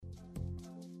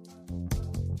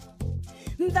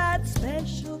That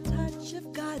special touch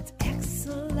of God's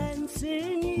excellence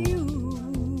in you.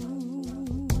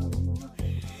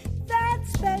 That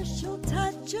special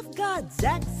touch of God's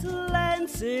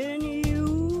excellence in you.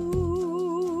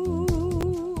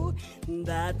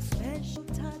 That special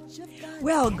touch of God's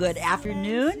Well, good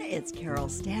afternoon. It's Carol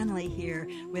Stanley here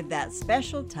with that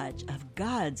special touch of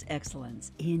God's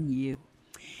excellence in you.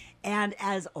 And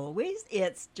as always,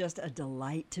 it's just a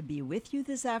delight to be with you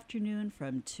this afternoon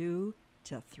from 2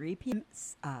 to 3 p.m.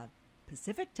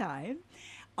 Pacific time,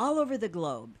 all over the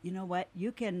globe. You know what?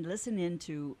 You can listen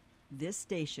into this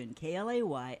station,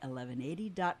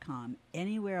 KLAY1180.com,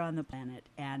 anywhere on the planet,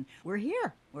 and we're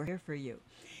here. We're here for you.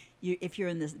 If you're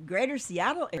in the greater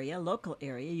Seattle area, local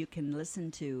area, you can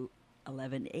listen to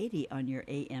 1180 on your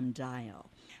AM dial.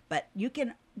 But you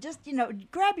can just,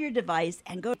 grab your device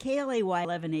and go to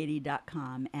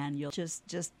KLAY1180.com and you'll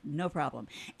just no problem.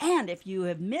 And if you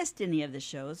have missed any of the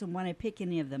shows and want to pick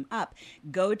any of them up,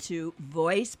 go to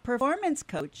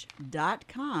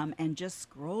voiceperformancecoach.com and just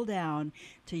scroll down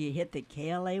till you hit the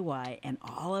KLAY, and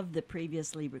all of the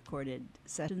previously recorded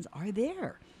sessions are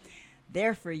there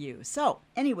for you. So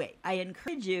anyway, I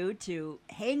encourage you to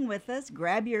hang with us,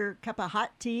 grab your cup of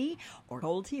hot tea or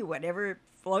cold tea, whatever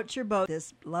floats your boat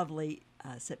this lovely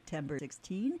September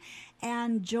 16,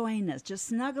 and join us. Just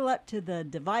snuggle up to the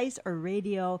device or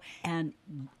radio and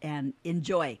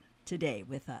enjoy today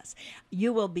with us.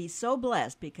 You will be so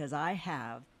blessed because I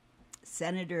have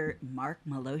Senator Mark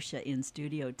Malosha in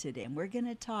studio today, and we're going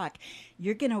to talk.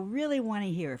 You're going to really want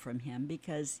to hear from him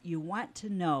because you want to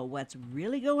know what's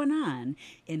really going on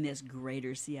in this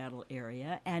greater Seattle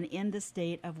area and in the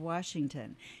state of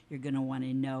Washington. You're going to want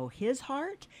to know his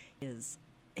heart, his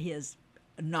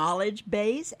knowledge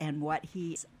base, and what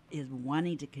he is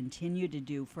wanting to continue to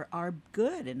do for our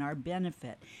good and our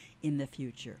benefit in the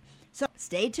future. So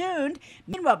stay tuned.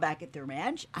 Meanwhile, back at the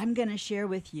ranch, I'm going to share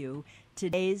with you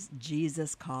today's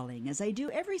Jesus calling, as I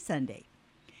do every Sunday.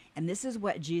 And this is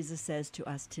what Jesus says to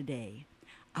us today.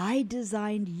 I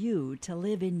designed you to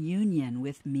live in union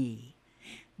with me.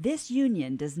 This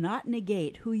union does not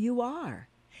negate who you are.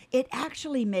 It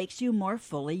actually makes you more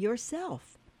fully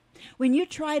yourself. When you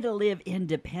try to live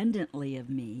independently of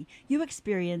me, you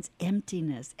experience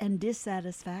emptiness and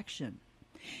dissatisfaction.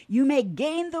 You may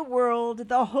gain the world,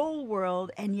 the whole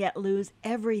world, and yet lose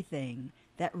everything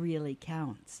that really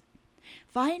counts.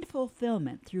 Find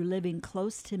fulfillment through living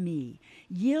close to me,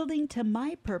 yielding to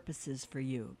my purposes for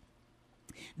you.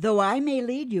 Though I may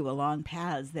lead you along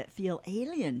paths that feel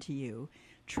alien to you,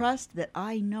 trust that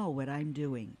I know what I'm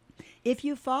doing. If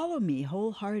you follow me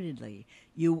wholeheartedly,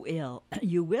 you will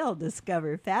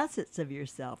discover facets of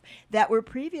yourself that were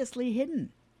previously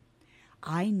hidden.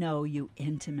 I know you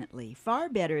intimately, far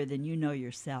better than you know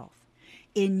yourself.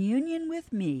 In union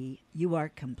with me, you are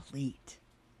complete.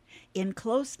 In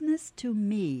closeness to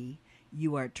me,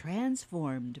 you are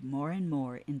transformed more and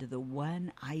more into the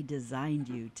one I designed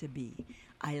you to be.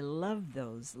 I love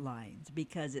those lines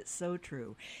because it's so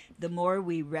true. The more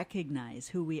we recognize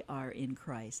who we are in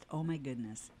Christ, oh my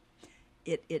goodness,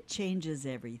 it changes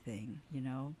everything,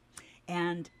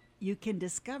 And you can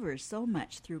discover so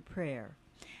much through prayer.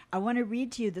 I want to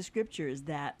read to you the scriptures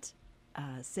that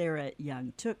Sarah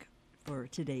Young took for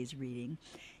today's reading.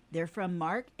 They're from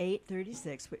Mark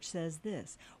 8:36, which says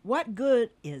this: What good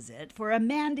is it for a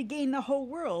man to gain the whole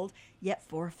world, yet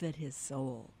forfeit his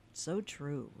soul? So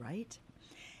true, right?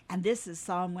 And this is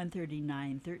Psalm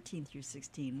 139:13 through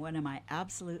 16, one of my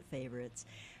absolute favorites.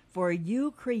 For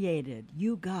you,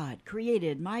 God,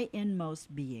 created my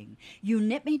inmost being. You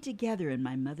knit me together in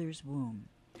my mother's womb.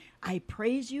 I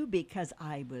praise you because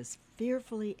I was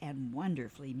fearfully and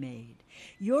wonderfully made.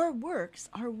 Your works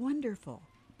are wonderful.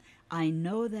 I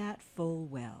know that full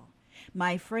well.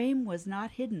 My frame was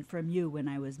not hidden from you when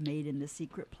I was made in the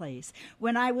secret place,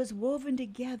 when I was woven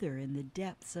together in the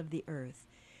depths of the earth.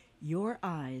 Your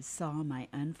eyes saw my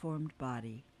unformed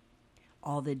body.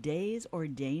 All the days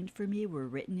ordained for me were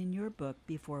written in your book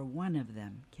before one of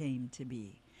them came to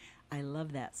be. I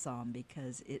love that psalm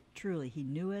because he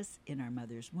knew us in our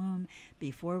mother's womb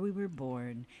before we were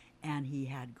born, and he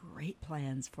had great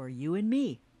plans for you and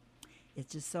me.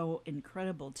 It's just so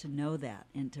incredible to know that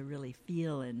and to really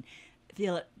feel it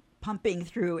pumping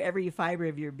through every fiber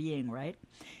of your being, right?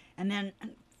 And then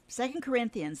 2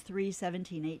 Corinthians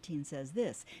 3:17-18 says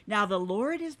this: Now the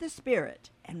Lord is the Spirit,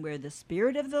 and where the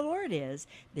Spirit of the Lord is,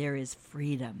 there is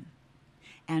freedom.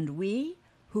 And we,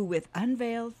 who with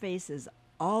unveiled faces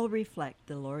all reflect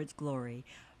the Lord's glory,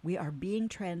 we are being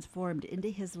transformed into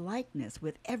his likeness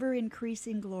with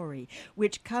ever-increasing glory,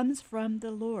 which comes from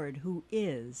the Lord, who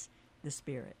is the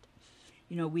Spirit.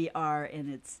 we are, and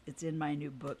it's in my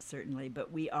new book certainly,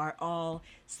 but we are all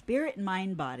spirit,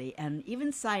 mind, body, and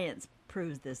even science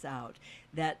proves this out,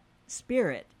 that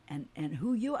spirit and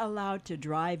who you allow to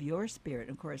drive your spirit.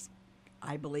 Of course,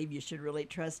 I believe you should really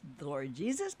trust the Lord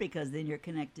Jesus, because then you're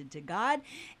connected to God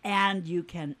and you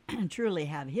can truly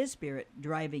have his spirit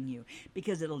driving you,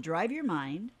 because it'll drive your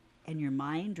mind, and your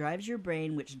mind drives your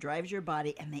brain, which drives your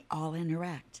body, and they all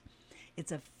interact.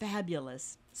 It's a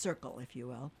fabulous circle, if you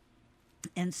will.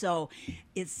 And so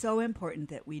it's so important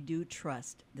that we do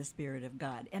trust the Spirit of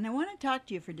God. And I want to talk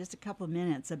to you for just a couple of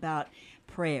minutes about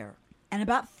prayer and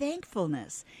about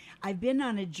thankfulness. I've been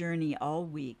on a journey all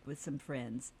week with some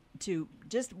friends to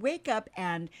just wake up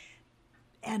and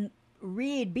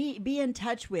read, be in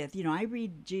touch with, I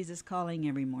read Jesus Calling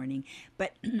every morning,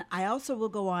 but I also will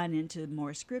go on into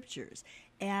more scriptures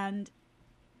and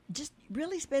just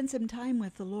really spend some time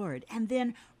with the Lord, and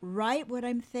then write what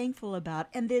I'm thankful about,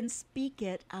 and then speak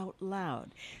it out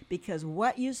loud, because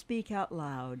what you speak out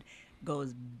loud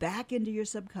goes back into your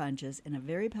subconscious in a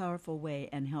very powerful way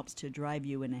and helps to drive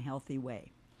you in a healthy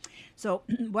way. So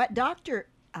what Dr.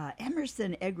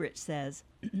 Emerson Eggerichs says,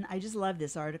 I just love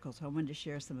this article, so I wanted to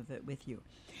share some of it with you.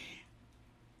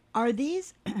 Are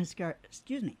there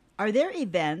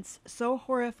events so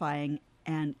horrifying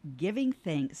and giving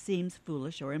thanks seems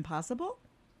foolish or impossible?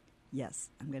 Yes,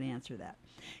 I'm going to answer that.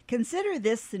 Consider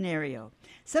this scenario.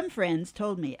 Some friends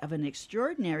told me of an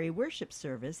extraordinary worship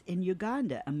service in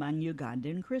Uganda among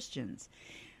Ugandan Christians.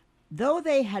 Though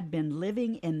they had been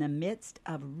living in the midst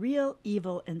of real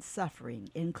evil and suffering,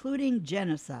 including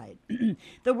genocide,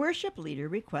 the worship leader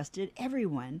requested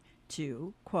everyone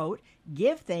to, quote,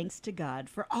 give thanks to God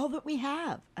for all that we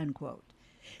have, unquote.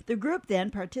 The group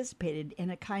then participated in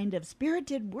a kind of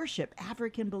spirited worship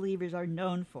African believers are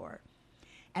known for,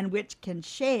 and which can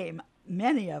shame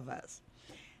many of us.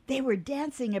 They were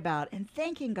dancing about and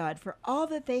thanking God for all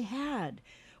that they had,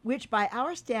 which by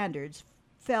our standards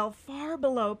fell far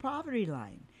below poverty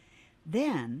line.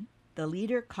 Then the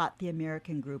leader caught the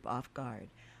American group off guard.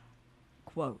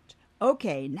 Quote,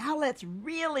 okay, now let's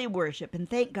really worship and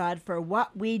thank God for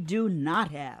what we do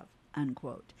not have,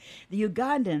 unquote. The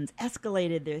Ugandans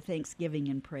escalated their thanksgiving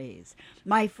and praise.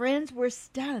 My friends were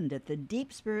stunned at the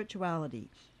deep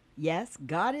spirituality. Yes,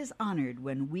 God is honored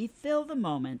when we fill the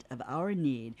moment of our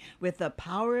need with the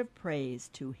power of praise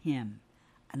to Him.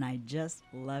 And I just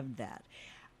loved that.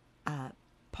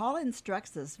 Paul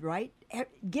instructs us, right?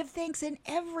 Give thanks in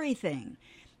everything.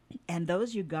 And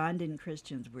those Ugandan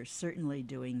Christians were certainly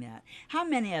doing that. How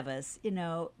many of us,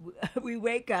 we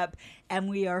wake up and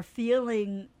we are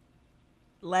feeling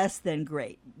less than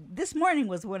great? This morning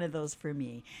was one of those for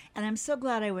me. And I'm so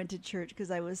glad I went to church,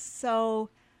 because I was so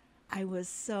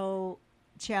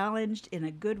challenged in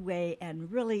a good way.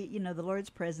 And really, the Lord's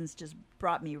presence just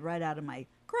brought me right out of my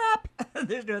crap.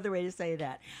 There's no other way to say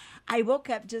that. I woke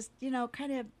up just,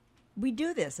 we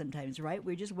do this sometimes, right?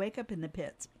 We just wake up in the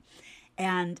pits.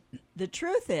 And the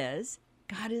truth is,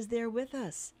 God is there with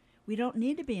us. We don't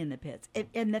need to be in the pits.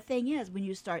 And the thing is, when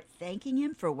you start thanking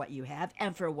Him for what you have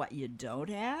and for what you don't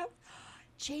have,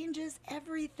 changes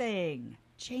everything.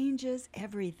 Changes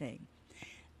everything.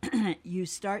 You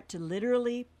start to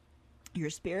literally, your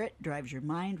spirit drives your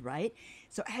mind, right?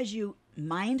 So as you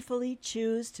mindfully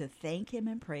choose to thank Him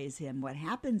and praise Him, what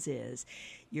happens is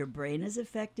your brain is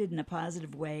affected in a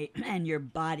positive way, and your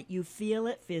body, you feel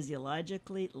it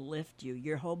physiologically lift you.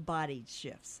 Your whole body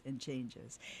shifts and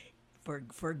changes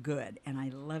for good, and I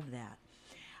love that.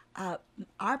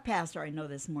 Our pastor, I know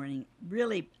this morning,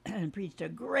 really preached a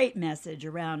great message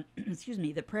around,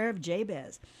 the prayer of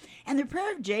Jabez. And the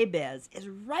prayer of Jabez is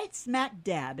right smack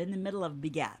dab in the middle of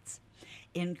begats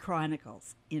in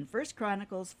Chronicles. In 1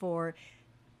 Chronicles 4,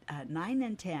 9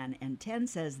 and 10, and 10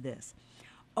 says this,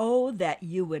 oh, that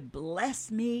you would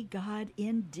bless me, God,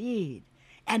 indeed,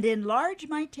 and enlarge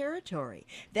my territory,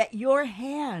 that your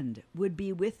hand would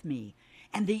be with me,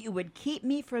 and that you would keep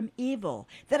me from evil,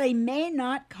 that I may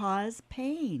not cause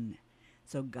pain.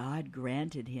 So God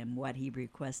granted him what he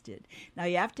requested. Now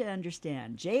you have to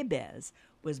understand, Jabez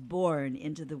was born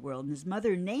into the world, and his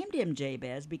mother named him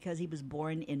Jabez because he was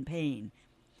born in pain.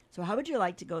 So how would you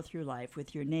like to go through life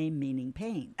with your name meaning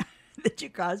pain? That you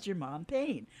caused your mom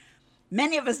pain?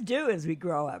 Many of us do as we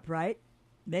grow up, right?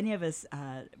 Many of us,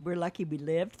 we're lucky we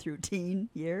lived through teen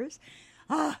years.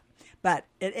 But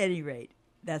at any rate,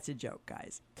 that's a joke,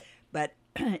 guys. But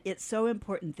it's so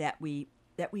important that we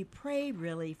pray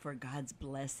really for God's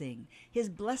blessing, His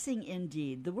blessing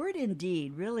indeed. The word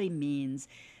indeed really means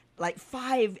like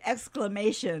 5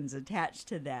 exclamations attached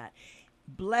to that.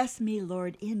 Bless me,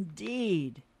 Lord,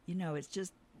 indeed. It's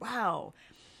just, wow.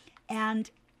 And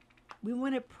we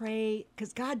want to pray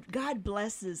because God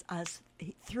blesses us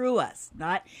through us,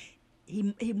 not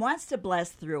he wants to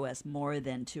bless through us more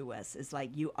than to us. It's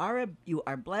like you are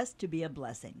blessed to be a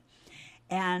blessing.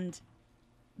 And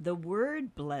the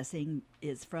word blessing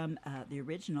is from the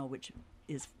original, which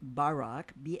is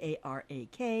Barak,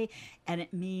 B-A-R-A-K, and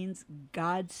it means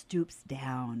God stoops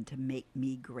down to make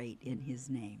me great in his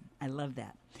name. I love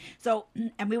that. So,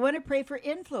 and we want to pray for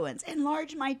influence.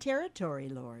 Enlarge my territory,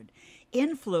 Lord.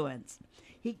 Influence.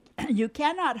 You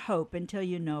cannot hope until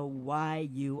you know why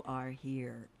you are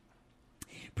here.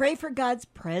 Pray for God's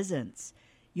presence.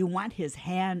 You want his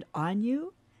hand on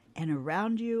you and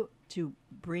around you to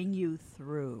bring you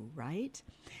through, right?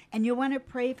 And you want to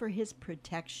pray for his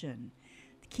protection.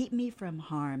 Keep me from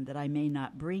harm, that I may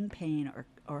not bring pain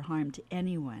or harm to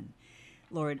anyone.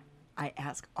 Lord, I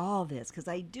ask all this because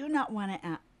I do not want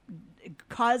to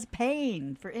cause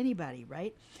pain for anybody,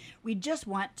 right? We just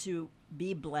want to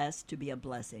be blessed to be a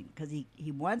blessing because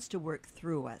he wants to work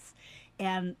through us.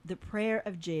 And the prayer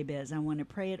of Jabez, I want to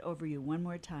pray it over you one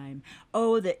more time.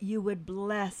 Oh, that you would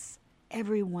bless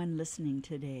everyone listening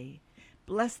today.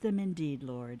 Bless them indeed,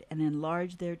 Lord, and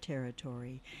enlarge their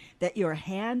territory, that your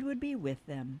hand would be with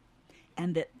them,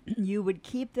 and that you would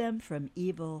keep them from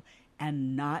evil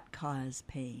and not cause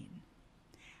pain.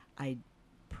 I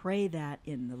pray that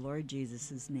in the Lord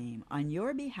Jesus' name on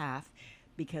your behalf,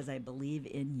 because I believe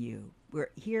in you. We're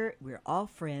here, we're all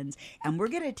friends, and we're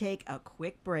going to take a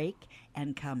quick break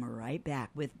and come right back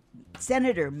with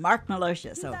Senator Mark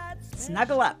Malosha. So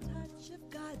snuggle up. Touch of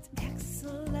God's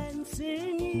excellence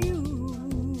in you.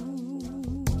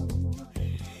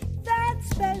 That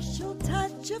special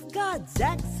touch of God's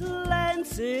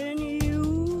excellence in you.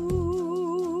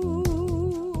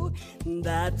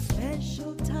 That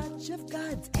special touch of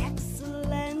God's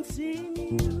excellence in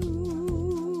you.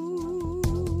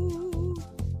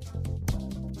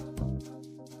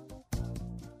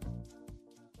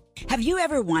 Have you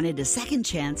ever wanted a second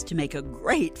chance to make a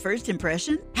great first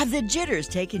impression? Have the jitters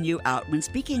taken you out when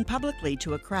speaking publicly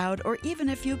to a crowd or even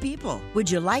a few people?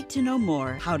 Would you like to know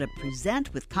more how to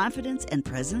present with confidence and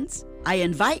presence? I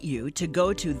invite you to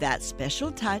go to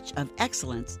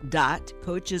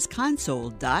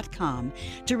thatspecialtouchofexcellence.coachesconsole.com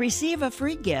to receive a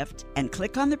free gift and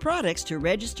click on the products to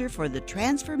register for the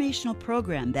transformational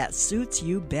program that suits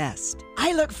you best.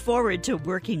 I look forward to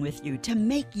working with you to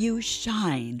make you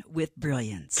shine with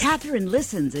brilliance. Catherine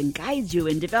listens and guides you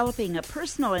in developing a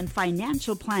personal and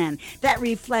financial plan that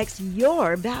reflects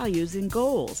your values and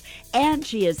goals, and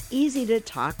she is easy to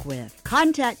talk with.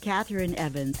 Contact Catherine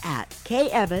Evans at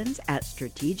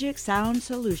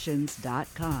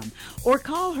kevans@strategicsoundsolutions.com or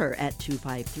call her at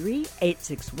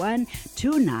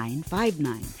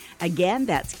 253-861-2959. Again,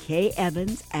 that's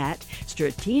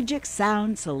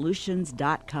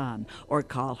kevans@strategicsoundsolutions.com or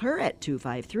call her at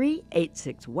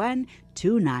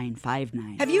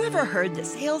 253-861-2959. Have you ever heard that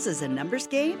sales is a numbers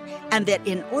game and that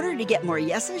in order to get more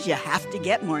yeses, you have to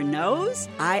get more nos?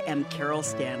 I am Carol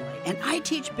Stanley, and I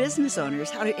teach business owners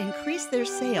how to increase their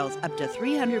sales up to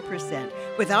 300%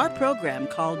 with our program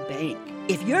called Bank.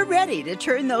 If you're ready to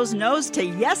turn those no's to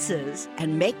yeses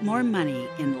and make more money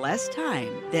in less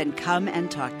time, then come and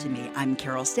talk to me. I'm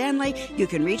Carol Stanley. You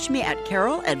can reach me at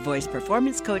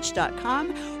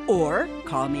carol@voiceperformancecoach.com or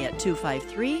call me at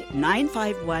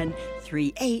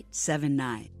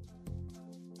 253-951-3879.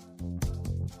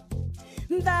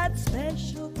 That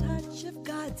special touch of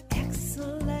God's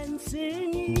excellence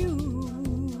in you.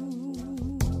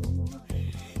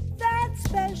 That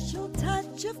special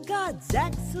touch of God's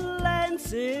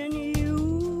excellence in you.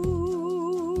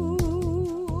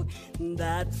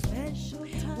 That special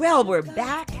touch. Well, we're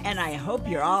back, and I hope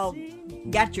you're all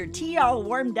got your tea all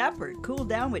warmed up or cooled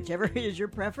down, whichever is your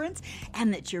preference,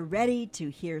 and that you're ready to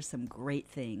hear some great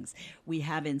things. We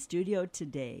have in studio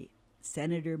today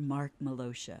Senator Mark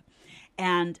Malosha.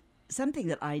 And something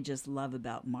that I just love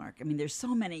about Mark, I mean, there's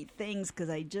so many things because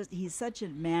he's such a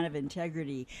man of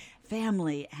integrity,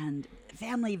 family, and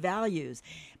family values.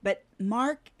 But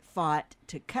Mark fought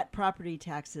to cut property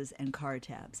taxes and car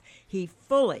tabs. It's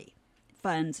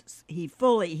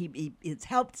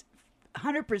helped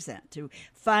 100% to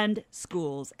fund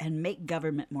schools and make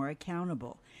government more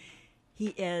accountable.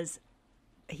 He's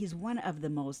one of the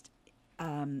most,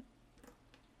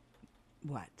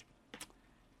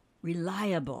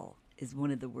 reliable is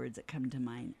one of the words that come to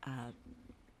mind,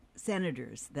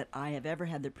 senators that I have ever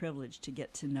had the privilege to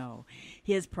get to know.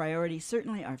 His priorities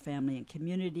certainly are family and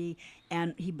community,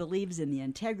 and he believes in the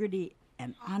integrity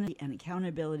and honesty and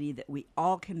accountability that we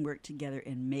all can work together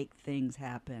and make things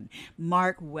happen.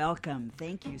 Mark, welcome.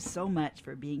 Thank you so much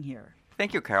for being here.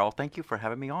 Thank you, Carol. Thank you for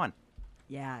having me on.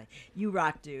 Yeah, you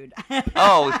rock, dude.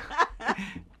 Oh,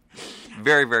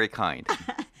 Very, very kind.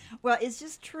 Well, it's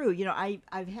just true. You know,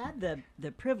 I've had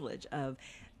the privilege of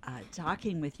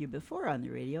talking with you before on the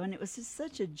radio, and it was just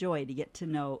such a joy to get to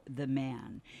know the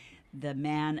man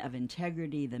of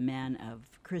integrity, the man of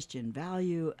Christian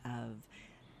value,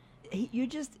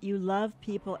 you love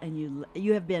people, and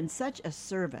you have been such a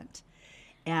servant.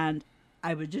 And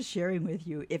I was just sharing with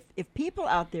you, if people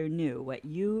out there knew what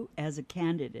you as a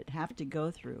candidate have to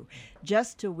go through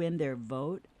just to win their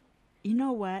vote, you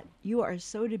know what? You are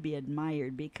so to be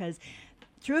admired, because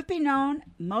truth be known,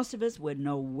 most of us would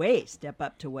no way step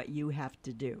up to what you have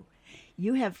to do.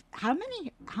 You have how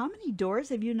many doors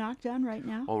have you knocked on right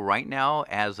now? Well, right now,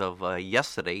 as of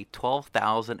yesterday,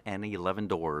 12,011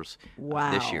 doors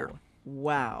this year.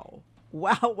 Wow.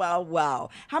 Wow, wow, wow.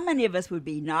 How many of us would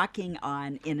be knocking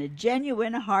on in a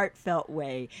genuine, heartfelt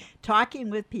way, talking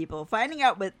with people, finding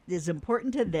out what is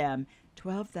important to them?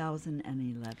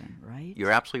 12,011, right?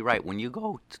 You're absolutely right. When you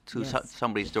go to Yes.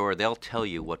 somebody's door, they'll tell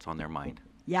you what's on their mind.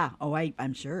 Yeah. Oh,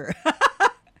 I'm sure.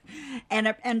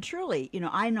 And truly, you know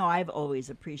I've always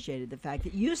appreciated the fact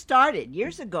that you started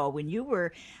years ago when you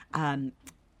were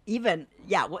anyway,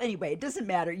 it doesn't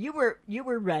matter. You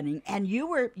were running, and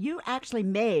you actually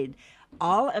made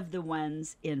all of the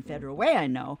ones in Federal Way, I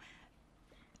know,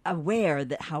 aware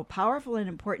that how powerful and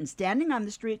important standing on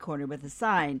the street corner with a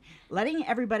sign, letting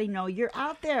everybody know you're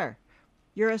out there.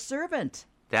 You're a servant.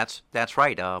 That's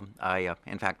right.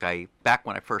 In fact, back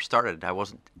when I first started, I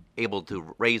wasn't able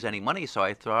to raise any money, so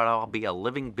I thought I'll be a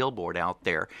living billboard out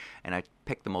there. And I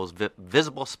picked the most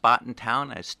visible spot in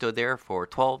town. I stood there for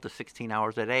 12 to 16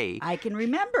 hours a day. I can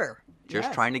remember. Just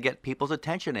Yes. trying to get people's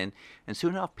attention. And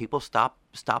soon enough, people stopped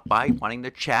by wanting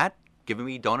to chat, giving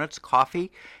me donuts,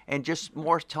 coffee, and just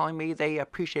more telling me they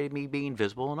appreciated me being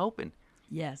visible and open.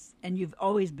 Yes, and you've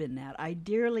always been that. I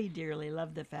dearly, dearly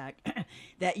love the fact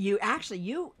that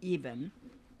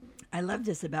I love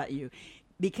this about you.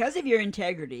 Because of your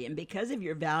integrity and because of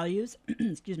your values,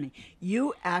 excuse me,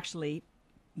 you actually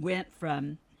went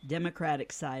from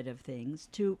Democratic side of things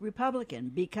to Republican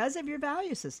because of your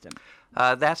value system.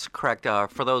 That's correct.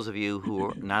 For those of you who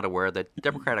are not aware, the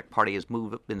Democratic Party has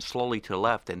been slowly to the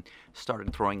left and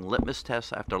started throwing litmus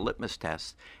tests after litmus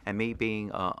tests. And me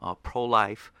being a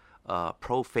pro-life,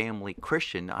 pro-family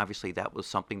Christian, obviously that was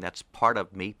something that's part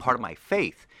of me, part of my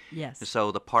faith. Yes. And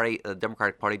so the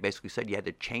Democratic Party basically said you had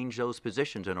to change those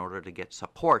positions in order to get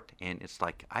support. And it's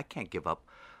like, I can't give up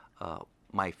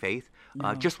my faith.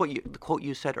 No. Just the quote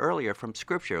you said earlier from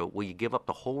Scripture, will you give up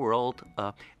the whole world,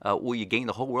 will you gain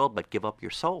the whole world but give up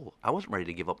your soul? I wasn't ready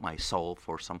to give up my soul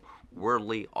for some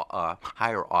worldly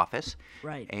higher office.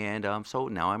 Right. And so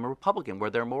now I'm a Republican, where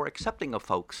they're more accepting of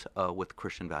folks with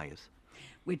Christian values.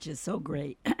 Which is so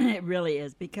great. It really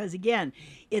is. Because, again,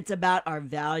 it's about our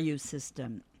value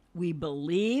system. We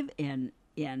believe in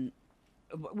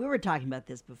we were talking about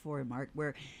this before, Mark,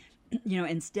 where,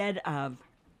 instead of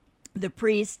the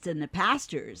priests and the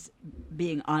pastors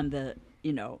being on the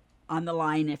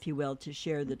line, if you will, to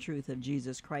share the truth of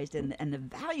Jesus Christ and the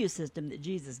value system that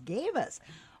Jesus gave us.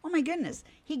 Oh, my goodness.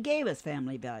 He gave us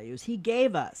family values. He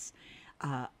gave us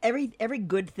every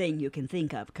good thing you can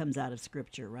think of comes out of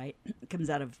Scripture, right? It comes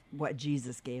out of what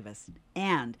Jesus gave us.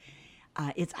 And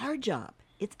it's our job.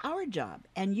 It's our job.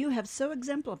 And you have so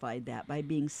exemplified that by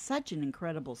being such an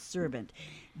incredible servant.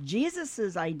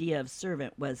 Jesus's idea of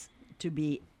servant was to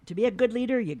be a good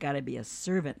leader, you got to be a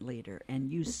servant leader.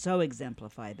 And you so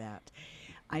exemplify that.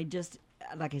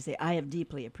 Like I say, I have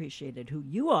deeply appreciated who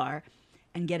you are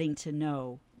and getting to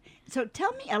know. So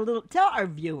tell our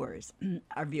viewers,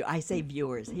 I say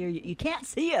viewers here, you can't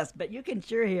see us, but you can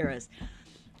sure hear us.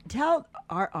 Tell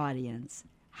our audience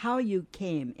how you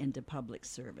came into public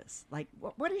service. Like,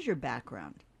 what is your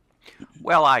background?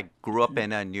 Well, I grew up in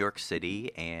New York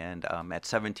City, and at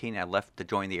 17, I left to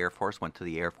join the Air Force, went to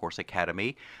the Air Force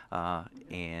Academy,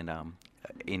 and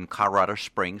in Colorado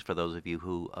Springs, for those of you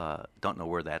who don't know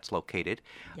where that's located,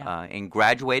 and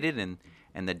graduated.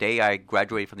 And the day I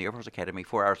graduated from the Air Force Academy,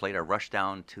 4 hours later, I rushed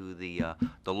down to the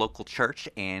local church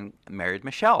and married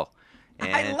Michelle.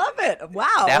 And I love it.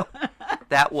 Wow.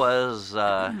 That was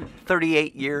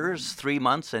 38 years, 3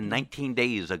 months, and 19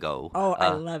 days ago. Oh, I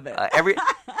love it.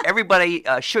 Everybody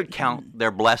should count their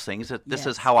blessings. This Yes.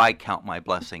 is how I count my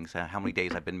blessings, how many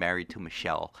days I've been married to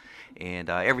Michelle. And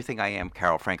everything I am,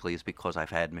 Carol, frankly, is because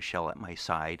I've had Michelle at my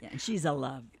side. Yeah, and she's a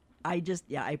love. I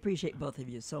appreciate both of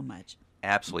you so much.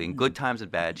 Absolutely, in good times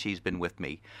and bad, she's been with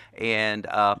me, and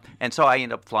so I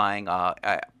ended up flying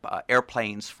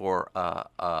airplanes for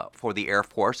the Air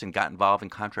Force and got involved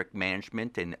in contract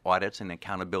management and audits and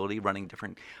accountability, running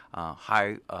different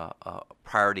high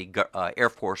priority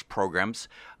Air Force programs,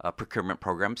 procurement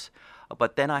programs.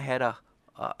 But then I had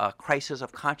a crisis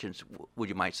of conscience, would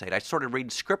you might say. I started reading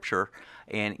Scripture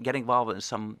and getting involved in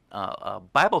some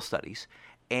Bible studies,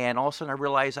 and all of a sudden I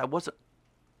realized I wasn't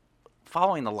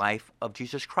following the life of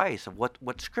Jesus Christ, of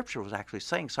what Scripture was actually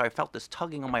saying. So I felt this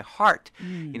tugging on my heart.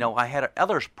 You know, I had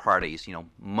other priorities, you know,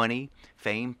 money,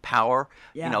 fame, power,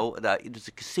 Yeah. you know, to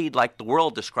succeed like the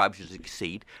world describes you to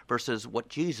succeed, versus what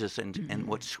Jesus and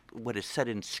what is said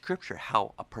in Scripture,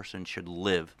 how a person should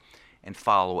live and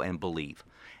follow and believe.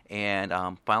 And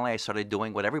finally I started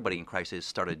doing what everybody in Christ has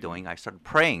started doing. I started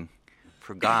praying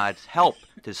for God's help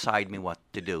to decide me what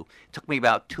to do. It took me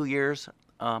about 2 years,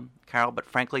 Carol, but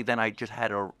frankly, then I just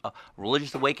had a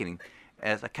religious awakening.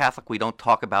 As a Catholic, we don't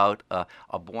talk about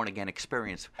a born-again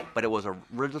experience, but it was a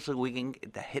religious awakening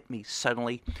that hit me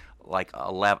suddenly like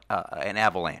an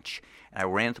avalanche. And I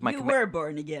ran into my You were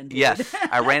born again, dude. Yes,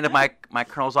 I ran to my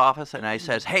colonel's office and I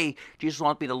says, "Hey, Jesus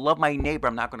wants me to love my neighbor.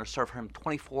 I'm not going to serve him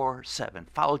 24/7.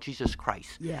 Follow Jesus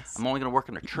Christ. Yes. I'm only going to work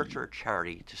in a church or a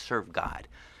charity to serve God."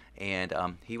 And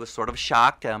he was sort of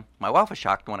shocked. My wife was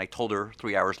shocked when I told her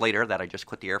 3 hours later that I just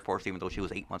quit the Air Force, even though she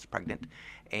was 8 months pregnant.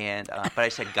 And but I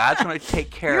said, "God's going to take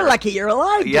care." You're lucky you're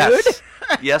alive, Yes,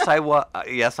 dude. yes,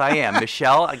 yes, I am.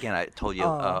 Michelle, again, I told you,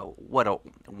 what a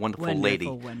wonderful lady.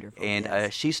 Wonderful, And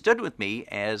yes. she stood with me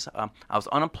as I was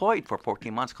unemployed for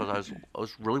 14 months because I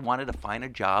was really wanted to find a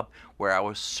job where I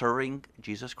was serving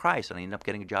Jesus Christ. And I ended up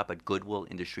getting a job at Goodwill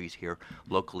Industries here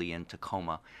locally in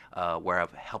Tacoma, where I'm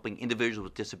helping individuals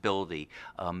with disability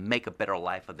make a better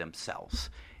life of themselves.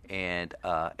 And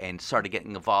started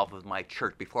getting involved with my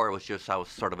church. Before I was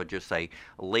sort of just a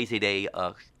lazy day,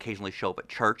 occasionally show up at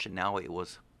church, and now it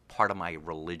was part of my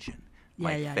religion,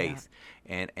 my faith,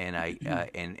 and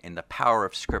the power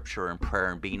of Scripture and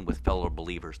prayer and being with fellow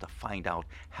believers to find out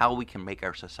how we can make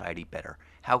our society better,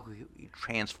 how we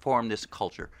transform this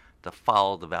culture to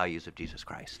follow the values of Jesus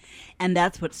Christ. And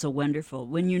that's what's so wonderful.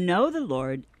 When you know the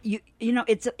Lord, you know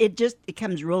it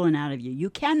comes rolling out of you.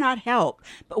 You cannot help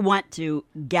but want to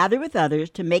gather with others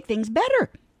to make things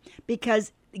better,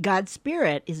 because God's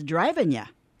Spirit is driving you,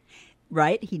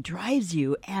 right? He drives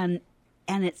you, and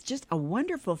it's just a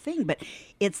wonderful thing. But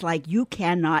it's like you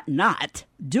cannot not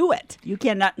do it. You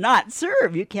cannot not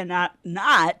serve. You cannot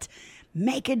not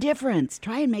make a difference.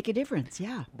 Try and make a difference.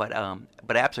 Yeah. But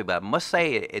absolutely. But I must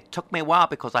say, it took me a while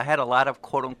because I had a lot of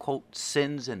quote unquote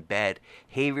sins and bad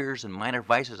behaviors and minor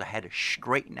vices I had to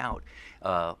straighten out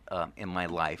in my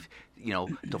life, you know,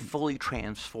 to fully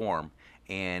transform.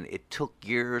 And it took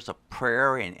years of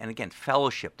prayer and again,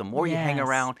 fellowship. The more you hang Yes.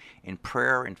 around in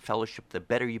prayer and fellowship, the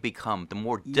better you become, the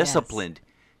more disciplined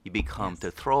you become to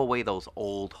throw away those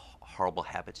old horrible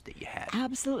habits that you had.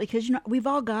 Absolutely, because we've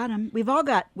all got them. We're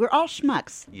all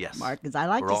schmucks. Yes. Mark, because I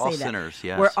like We're to all say that. sinners,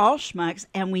 yes. We're all schmucks,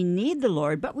 and we need the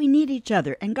Lord, but we need each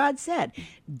other. And God said,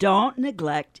 "Don't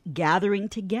neglect gathering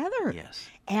together." Yes.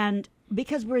 And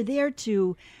because we're there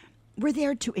to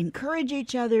encourage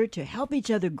each other, to help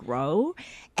each other grow,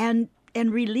 and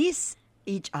release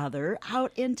each other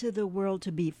out into the world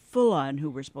to be full on who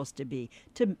we're supposed to be,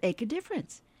 to make a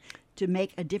difference. To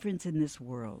make a difference in this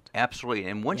world. Absolutely.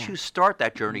 And once you start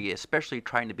that journey, especially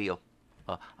trying to be a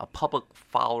public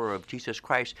follower of Jesus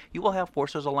Christ, you will have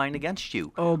forces aligned against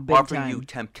you. Oh, big offering time. you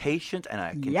temptations, and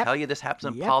I can Yep. tell you this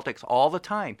happens in Yep. politics all the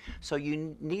time. So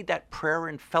you need that prayer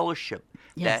and fellowship.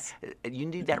 Yes. That you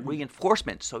need that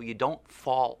reinforcement so you don't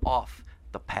fall off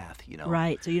the path, you know.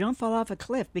 Right, so you don't fall off a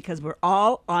cliff, because we're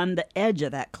all on the edge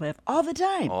of that cliff all the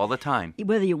time. All the time.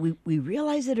 Whether we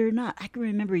realize it or not. I can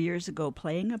remember years ago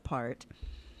playing a part,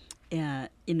 a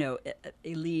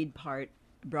lead part,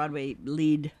 Broadway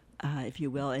lead, if you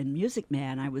will, in Music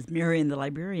Man. I was Marion the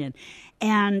librarian.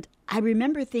 And I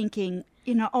remember thinking,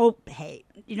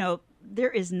 there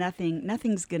is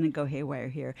nothing's going to go haywire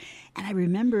here. And I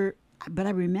remember,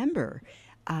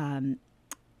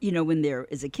 when there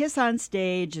is a kiss on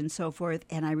stage and so forth,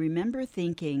 and I remember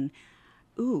thinking,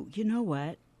 ooh, you know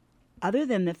what? Other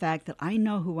than the fact that I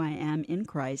know who I am in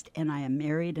Christ, and I am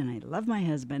married, and I love my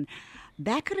husband,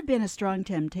 that could have been a strong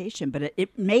temptation. But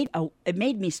it made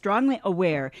me strongly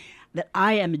aware that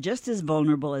I am just as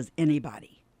vulnerable as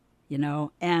anybody,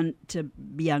 and to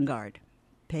be on guard,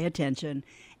 pay attention,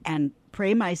 and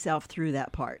pray myself through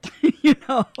that part.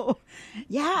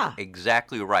 Yeah.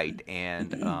 Exactly right.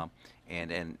 And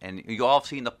you all have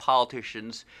seen the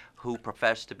politicians who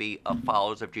profess to be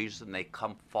followers of Jesus, and they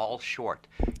fall short.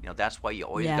 That's why you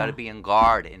always got to be on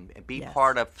guard and be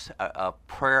part of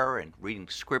prayer and reading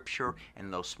Scripture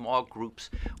and those small groups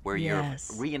where you're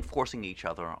reinforcing each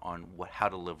other on how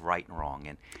to live right and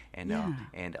wrong.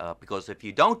 And because if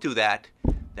you don't do that,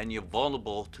 then you're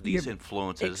vulnerable to these You're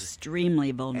influences.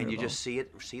 extremely vulnerable. And you just see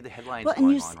the headlines well,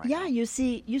 going and on right yeah, now. you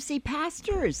see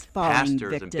pastors falling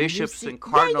Pastors victim. and You bishops see- and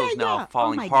cardinals yeah. now Oh,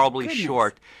 falling my horribly goodness.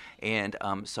 short. And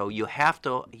so you have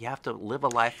to live a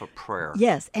life of prayer.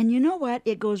 Yes, and you know what?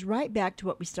 It goes right back to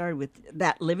what we started with,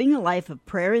 that living a life of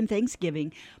prayer and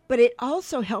thanksgiving, but it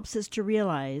also helps us to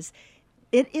realize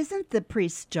it isn't the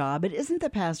priest's job, it isn't the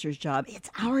pastor's job, it's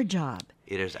our job.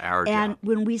 It is our And job.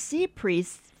 when we see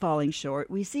priests falling short,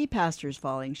 we see pastors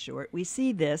falling short, we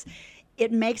see this,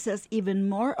 it makes us even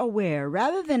more aware.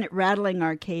 Rather than it rattling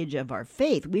our cage of our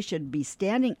faith, we should be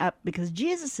standing up, because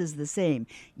Jesus is the same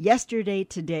yesterday,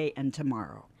 today, and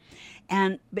tomorrow.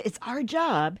 And it's our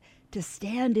job to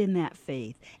stand in that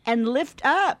faith and lift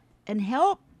up and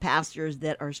help pastors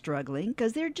that are struggling,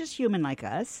 because they're just human like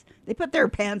us. They put their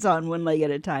pants on one leg at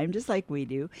a time, just like we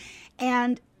do.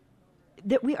 And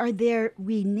that we are there,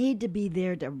 we need to be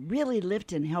there to really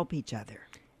lift and help each other.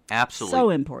 Absolutely. So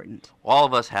important. All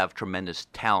of us have tremendous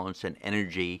talents and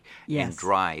energy Yes. and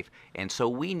drive, and so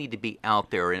we need to be out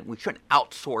there. And we shouldn't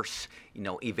outsource,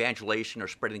 evangelization or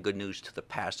spreading good news to the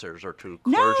pastors or to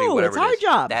clergy. No, whatever it's it our is.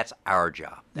 job. That's our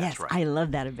job. That's Yes, right. I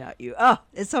love that about you. Oh,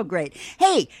 it's so great.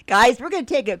 Hey, guys, we're going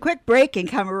to take a quick break and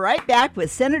come right back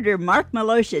with Senator Mark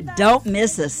Miloscia. Don't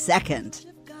miss a second.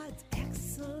 Of God's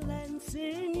excellence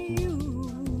in you.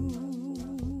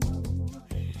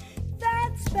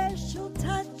 That special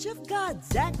touch of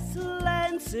God's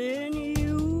excellence in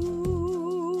you.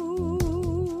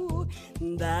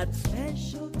 That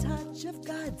special touch of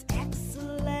God's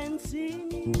excellence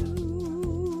in you.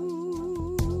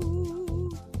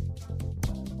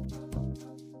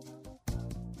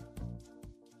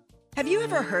 Have you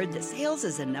ever heard that sales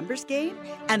is a numbers game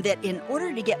and that in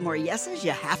order to get more yeses,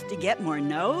 you have to get more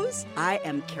nos? I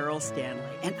am Carol Stanley,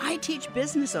 and I teach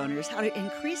business owners how to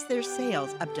increase their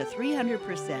sales up to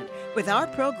 300% with our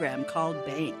program called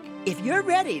Bank. If you're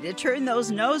ready to turn those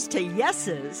no's to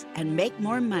yeses and make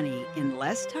more money in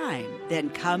less time, then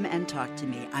come and talk to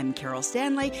me. I'm Carol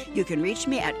Stanley. You can reach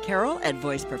me at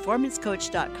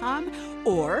carol@voiceperformancecoach.com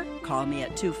or call me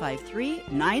at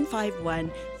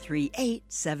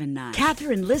 253-951-3879.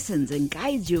 Catherine listens and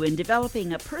guides you in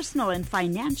developing a personal and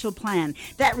financial plan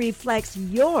that reflects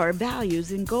your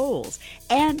values and goals.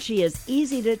 And she is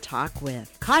easy to talk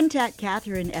with. Contact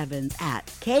Catherine Evans at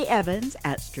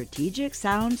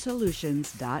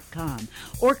kevans@strategicsoundsolutions.com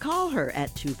or call her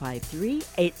at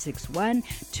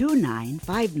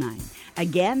 253-861-2959.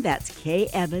 Again, that's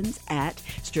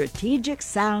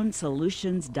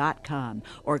kevans@strategicsoundsolutions.com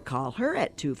or call her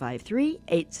at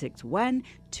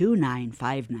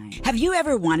 253-861-2959. Have you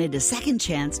ever wanted a second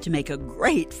chance to make a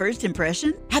great first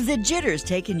impression? Have the jitters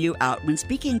taken you out when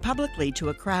speaking publicly to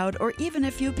a crowd or even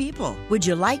a few people? Would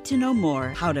you like to know more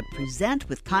how to present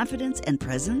with confidence and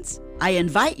presence? I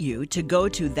invite you to go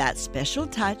to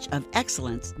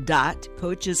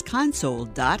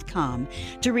thatspecialtouchofexcellence.coachesconsole.com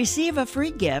to receive a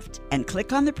free gift and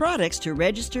click on the products to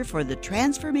register for the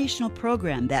transformational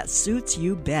program that suits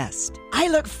you best. I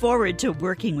look forward to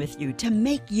working with you to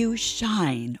make you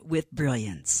shine with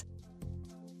brilliance.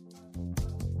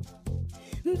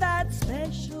 That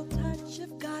special touch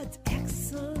of God's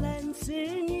excellence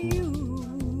in you.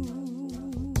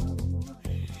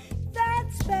 That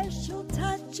special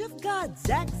touch of God's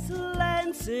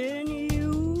excellence in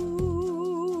you.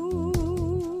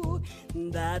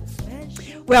 That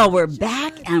special. Well, we're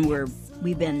back and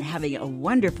we've been having a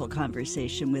wonderful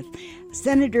conversation with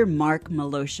Senator Mark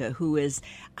Miloscia, who is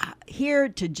here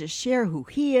to just share who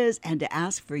he is and to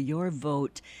ask for your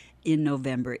vote in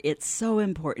November. It's so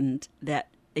important that,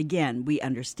 again, we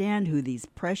understand who these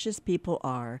precious people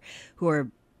are who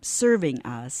are serving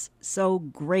us so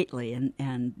greatly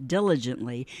and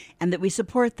diligently, and that we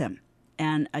support them.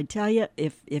 And I tell you,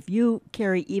 if you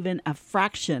carry even a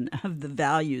fraction of the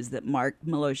values that Mark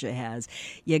Miloscia has,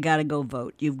 you got to go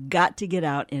vote. You've got to get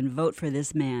out and vote for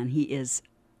this man. He is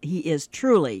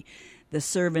truly the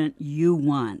servant you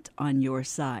want on your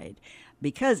side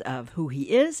because of who he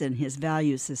is and his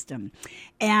value system.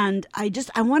 And I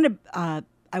want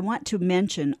to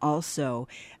mention also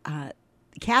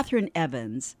Catherine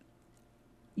Evans.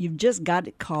 You've just got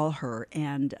to call her,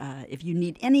 and if you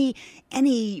need any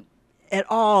at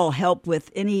all help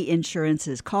with any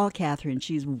insurances, call Catherine.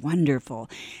 She's wonderful.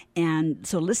 And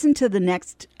so listen to the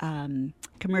next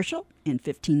commercial in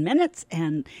 15 minutes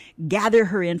and gather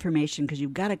her information, because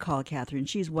you've got to call Catherine.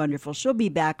 She's wonderful. She'll be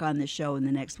back on the show in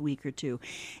the next week or two.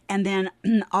 And then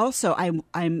also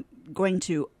I'm going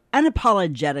to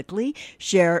unapologetically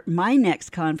share my next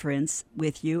conference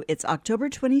with you. It's October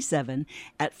 27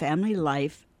 at Family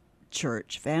Life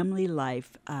church, Family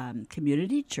Life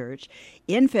Community Church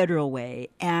in Federal Way,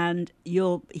 and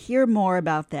you'll hear more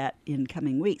about that in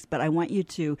coming weeks. But I want you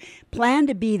to plan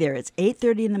to be there. It's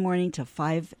 8:30 in the morning to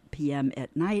 5 p.m.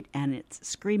 at night, and it's a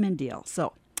screaming deal.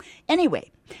 So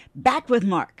anyway, back with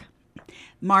Mark.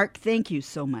 Mark, thank you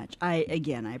so much. I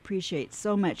appreciate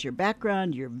so much your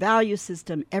background, your value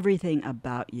system, everything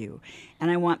about you. And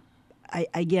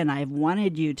I've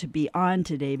wanted you to be on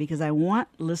today because I want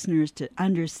listeners to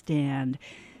understand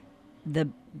that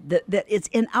it's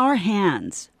in our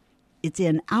hands. It's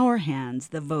in our hands,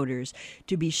 the voters,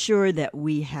 to be sure that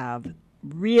we have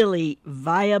really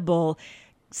viable,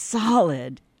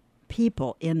 solid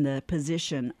people in the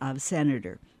position of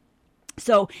senator.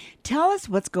 So tell us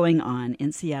what's going on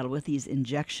in Seattle with these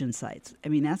injection sites. I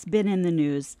mean, that's been in the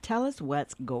news. Tell us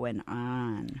what's going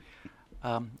on.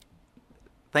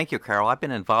 Thank you, Carol. I've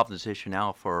been involved in this issue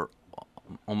now for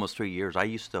almost 3 years. I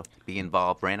used to be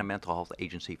involved, ran a mental health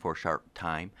agency for a short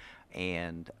time.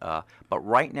 But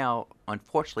right now,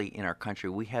 unfortunately, in our country,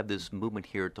 we have this movement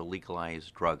here to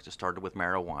legalize drugs. It started with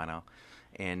marijuana,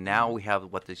 and now we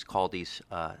have what is called these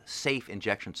safe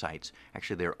injection sites.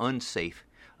 Actually, they're unsafe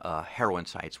heroin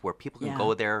sites where people can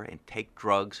go there and take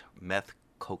drugs, meth,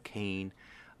 cocaine,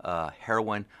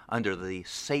 heroin, under the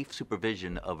safe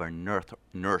supervision of a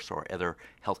nurse or other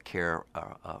healthcare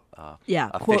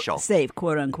official. Safe,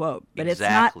 quote unquote. But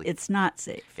exactly. It's not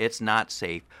safe. It's not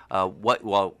safe.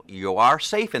 Well, you are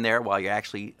safe in there while you're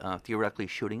actually theoretically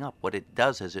shooting up. What it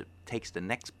does is it takes the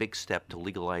next big step to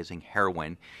legalizing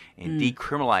heroin and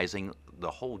decriminalizing the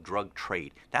whole drug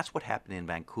trade. That's what happened in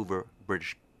Vancouver,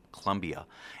 British Columbia,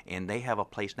 and they have a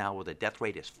place now where the death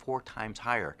rate is 4 times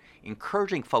higher.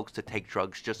 Encouraging folks to take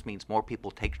drugs just means more people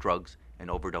take drugs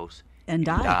and overdose and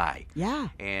die. Yeah.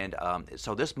 And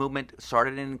so this movement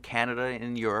started in Canada and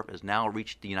in Europe, has now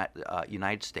reached the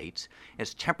United States.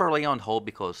 It's temporarily on hold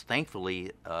because,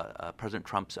 thankfully, President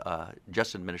Trump's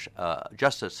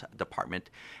Justice Department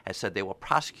has said they will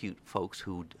prosecute folks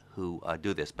who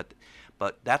do this.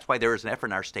 But that's why there is an effort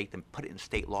in our state to put it in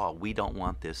state law. We don't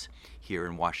want this here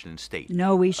in Washington State.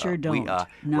 No, we sure don't. No.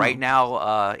 Right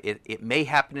now, it may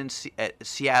happen in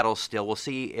Seattle still. We'll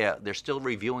see. They're still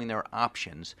reviewing their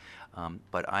options.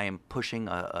 But I am pushing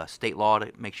a state law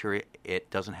to make sure it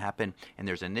doesn't happen. And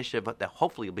there's an initiative that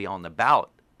hopefully will be on the ballot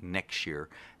next year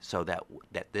so that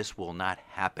this will not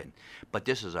happen. But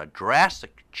this is a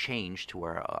drastic change to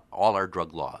all our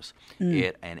drug laws.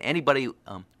 And anybody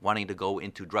wanting to go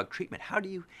into drug treatment, how do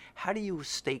you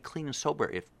stay clean and sober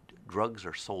if drugs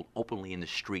are sold openly in the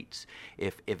streets,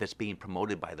 if it's being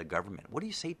promoted by the government? What do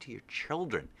you say to your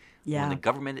children when the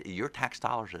government, your tax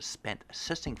dollars are spent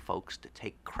assisting folks to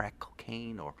take crack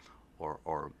cocaine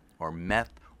or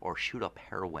meth or shoot up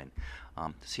heroin?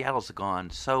 Seattle's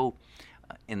gone so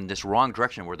in this wrong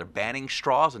direction where they're banning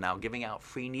straws and now giving out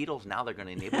free needles. Now they're going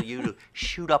to enable you to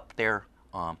shoot up there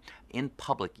in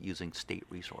public using state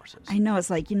resources. I know. It's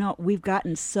like, we've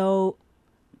gotten so,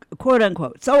 quote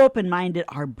unquote, so open-minded,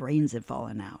 our brains have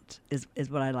fallen out, is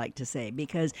what I like to say.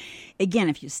 Because, again,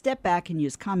 if you step back and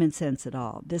use common sense at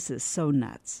all, this is so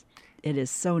nuts. It is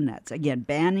so nuts. Again,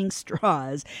 banning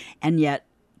straws and yet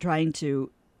trying to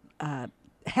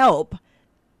help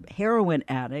heroin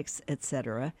addicts,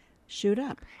 etc., shoot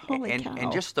up. Holy cow.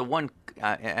 And just the one,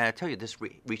 and I tell you, this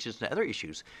reaches into other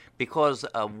issues. Because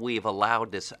we've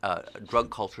allowed this drug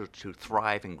culture to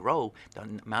thrive and grow, the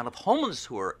amount of homeless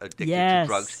who are addicted to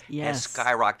drugs has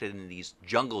skyrocketed in these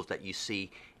jungles that you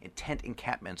see in tent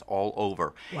encampments all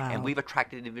over. Wow. And we've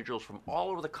attracted individuals from all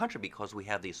over the country because we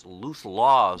have these loose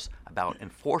laws about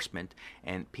enforcement,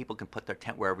 and people can put their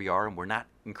tent wherever you are, and we're not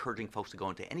encouraging folks to go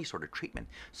into any sort of treatment.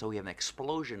 So we have an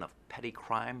explosion of petty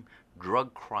crime,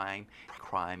 drug crime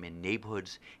in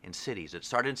neighborhoods and cities. It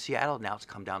started in Seattle, now it's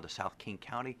come down to South King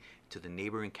County, to the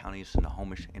neighboring counties in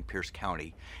Snohomish and Pierce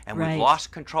County. And we've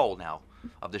lost control now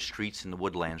of the streets and the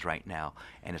woodlands right now.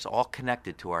 And it's all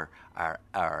connected to our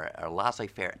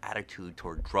laissez-faire attitude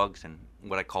toward drugs and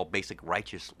what I call basic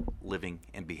righteous living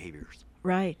and behaviors.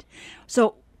 Right.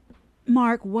 So,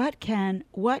 Mark, what can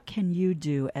you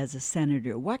do as a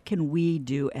senator? What can we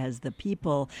do as the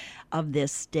people of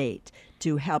this state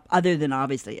to help, other than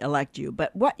obviously elect you?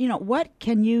 But what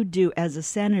can you do as a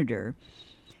senator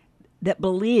that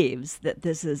believes that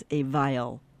this is a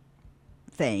vile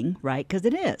thing, right? Because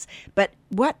it is. But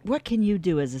what can you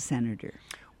do as a senator?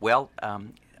 Well,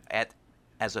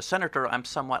 as a senator, I'm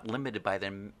somewhat limited by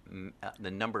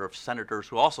the number of senators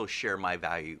who also share my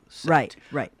value set.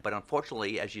 Right. But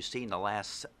unfortunately, as you see in the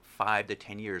last 5 to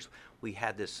 10 years, we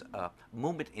had this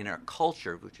movement in our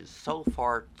culture, which is so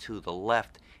far to the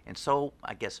left and so,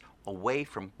 I guess, away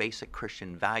from basic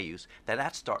Christian values,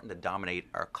 that's starting to dominate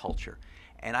our culture.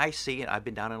 And I see, and I've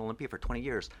been down in Olympia for 20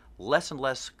 years, less and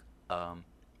less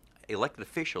elected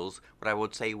officials, what I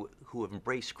would say, who have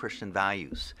embraced Christian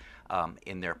values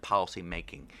in their policy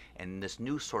making, and this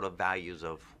new sort of values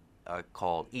of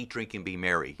called "eat, drink, and be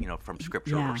merry," from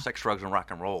Scripture, or sex, drugs, and rock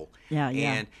and roll.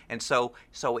 And so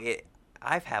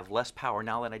I've have less power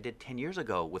now than I did 10 years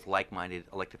ago with like-minded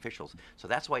elected officials. So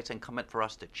that's why it's incumbent for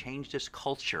us to change this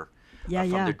culture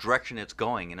from the direction it's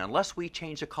going. And unless we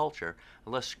change the culture,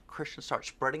 unless Christians start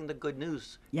spreading the good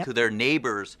news to their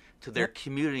neighbors, to their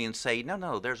community, and say,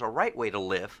 no, there's a right way to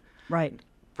live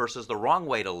versus the wrong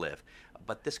way to live.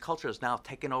 But this culture has now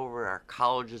taken over our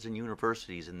colleges and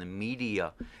universities and the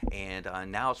media, and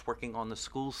now it's working on the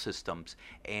school systems,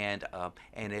 and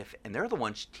they're the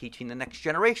ones teaching the next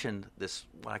generation this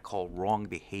what I call wrong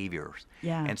behaviors.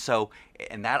 And so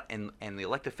and the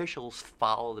elected officials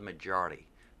follow the majority.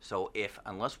 So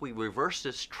unless we reverse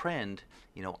this trend,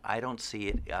 I don't see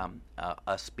it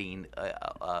us being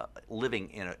living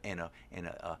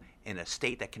in a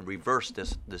state that can reverse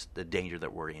the danger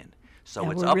that we're in.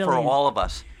 So it's up for all of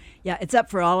us. Yeah, it's up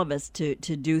for all of us to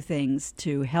do things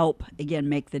to help, again,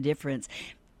 make the difference.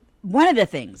 One of the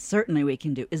things certainly we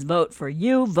can do is vote for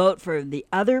you, vote for the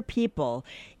other people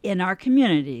in our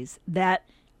communities that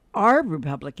are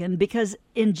Republican, because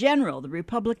in general, the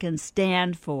Republicans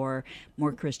stand for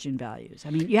more Christian values. I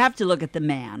mean, you have to look at the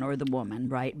man or the woman,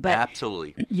 right? But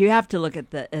absolutely. You have to look at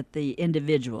the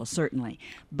individual, certainly.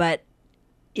 But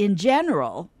in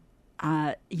general,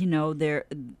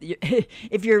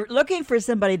 if you're looking for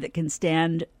somebody that can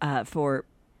stand for,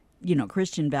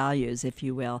 Christian values, if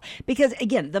you will, because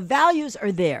again, the values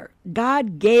are there.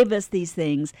 God gave us these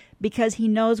things because He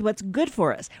knows what's good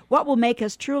for us, what will make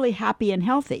us truly happy and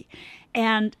healthy.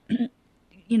 And,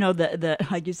 the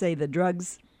like you say, the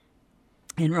drugs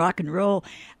and rock and roll,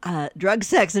 drug,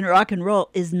 sex, and rock and roll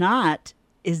is not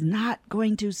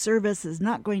going to serve us, is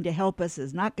not going to help us,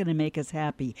 is not going to make us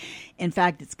happy. In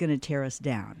fact, it's going to tear us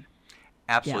down.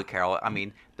 Absolutely, Carol. I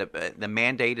mean, the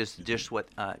mandate is just what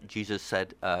Jesus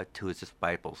said to His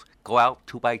disciples. Go out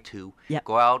 2 by 2.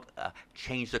 Go out,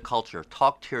 change the culture.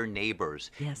 Talk to your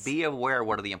neighbors. Be aware of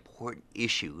what are the important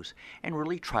issues, and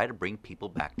really try to bring people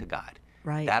back to God.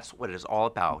 Right. That's what it's all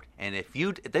about. And if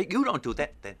you don't do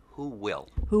that, then who will?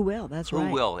 Who will? That's right.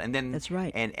 Who will? And then that's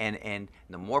right. And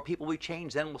the more people we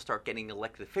change, then we'll start getting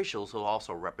elected officials who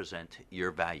also represent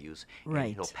your values. Right.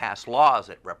 And he'll pass laws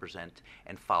that represent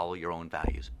and follow your own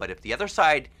values. But if the other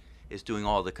side is doing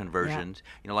all the conversions,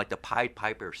 like the Pied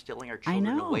Piper, stealing our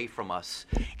children away from us.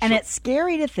 And it's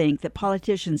scary to think that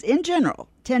politicians in general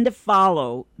tend to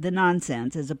follow the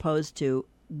nonsense as opposed to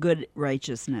good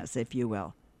righteousness, if you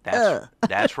will.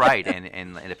 That's right.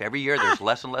 And if every year there's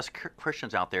less and less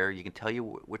Christians out there, you can tell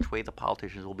you which way the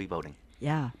politicians will be voting.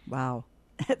 Yeah. Wow.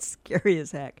 That's scary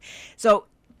as heck. So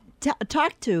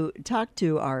talk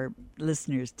to our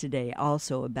listeners today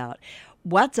also about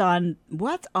what's on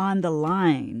the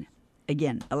line.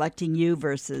 Again, electing you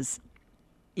versus,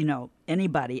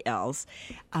 anybody else.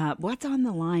 What's on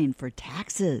the line for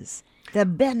taxes? The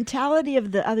mentality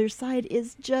of the other side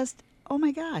is just, oh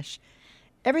my gosh.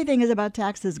 Everything is about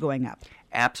taxes going up.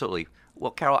 Absolutely. Well,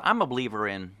 Carol, I'm a believer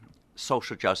in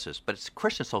social justice, but it's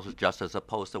Christian social justice as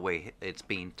opposed to the way it's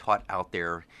being taught out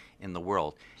there in the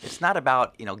world. It's not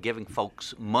about giving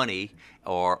folks money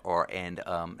and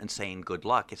saying good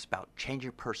luck. It's about changing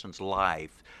a person's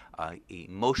life,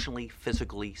 emotionally,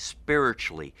 physically,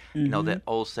 spiritually. Mm-hmm. That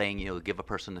old saying, give a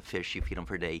person the fish, you feed them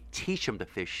for a day. Teach them to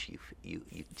fish, you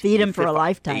feed them for a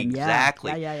lifetime.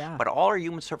 Exactly. Yeah. But all our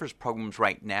human service programs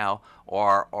right now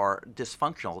are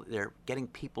dysfunctional. They're getting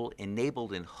people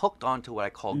enabled and hooked onto what I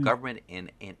call government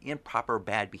and improper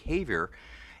bad behavior.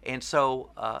 And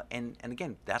so, and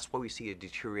again, that's why we see a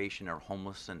deterioration in our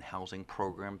homeless and housing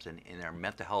programs and in our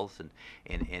mental health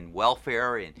and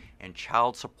welfare and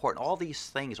child support. All these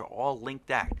things are all linked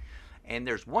back. And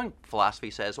there's one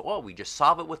philosophy says, we just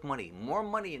solve it with money. More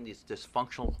money in these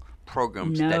dysfunctional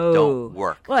programs that don't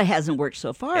work. Well, it hasn't worked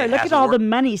so far. Look at all the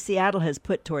money Seattle has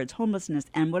put towards homelessness,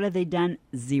 and what have they done?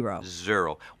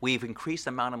 Zero. We've increased the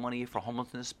amount of money for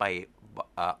homelessness by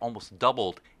almost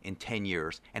doubled in 10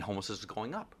 years, and homelessness is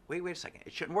going up. Wait a second.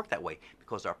 It shouldn't work that way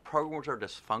because our programs are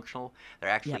dysfunctional. They're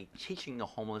actually teaching the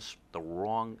homeless the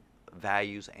wrong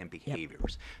values and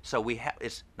behaviors. So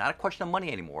it's not a question of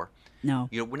money anymore. No.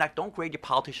 Don't grade your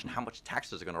politician how much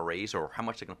taxes they're going to raise or how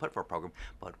much they're going to put for a program,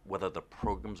 but whether the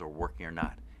programs are working or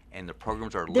not. and the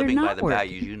programs are They're living by not the working.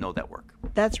 values you know that work.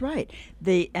 That's right.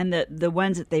 The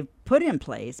ones that they've put in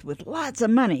place with lots of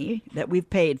money that we've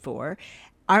paid for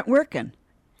aren't working.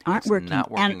 It's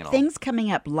not working and at all. things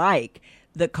coming up like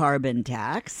the carbon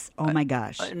tax. Oh my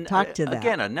gosh. Talk to that.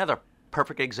 Again, another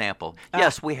perfect example.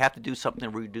 Yes, we have to do something to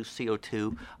reduce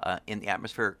CO2 in the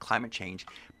atmosphere, climate change,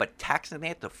 but taxing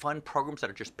that to fund programs that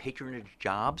are just patronage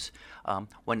jobs,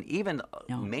 when even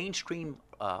mainstream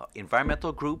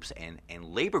environmental groups and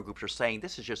labor groups are saying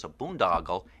this is just a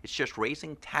boondoggle, it's just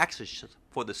raising taxes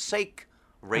for the sake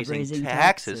of raising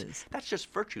taxes. That's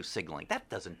just virtue signaling. That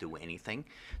doesn't do anything.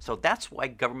 So that's why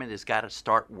government has got to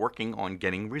start working on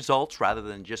getting results rather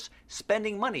than just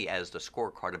spending money as the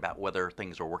scorecard about whether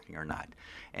things are working or not.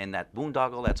 And that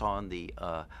boondoggle that's on the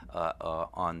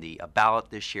ballot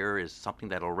this year is something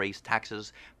that'll raise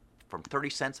taxes from 30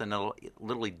 cents and it'll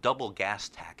literally double gas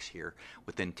tax here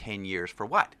within 10 years. For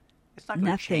what? It's not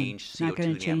going to change CO2 Not going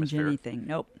in to the change atmosphere. anything.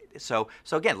 Nope. So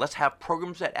again, let's have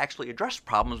programs that actually address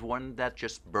problems, one that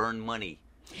just burn money,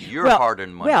 your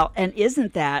hard-earned money. Well, and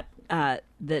isn't that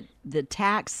the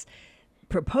tax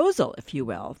proposal, if you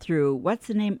will, through what's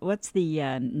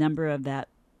the number of that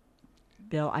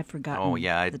bill? I've forgotten. Oh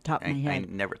yeah, the top of my head. I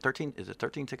never 13 is it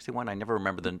 1361? I never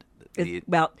remember the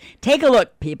Well, take a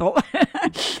look, people.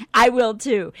 I will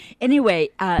too. Anyway,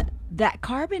 that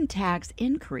carbon tax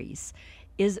increase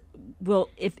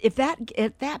if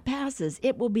that passes,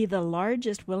 it will be the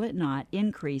largest, will it not,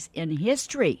 increase in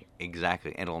history.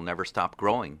 Exactly, and it'll never stop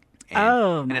growing.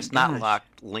 And it's not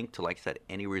linked to, like I said,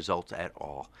 any results at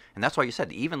all. And that's why you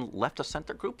said even left of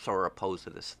center groups are opposed to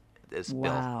this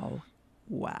bill.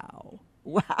 Wow.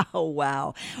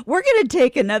 We're going to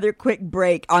take another quick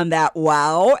break on that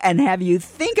wow and have you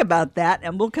think about that,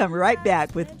 and we'll come right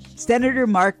back with Senator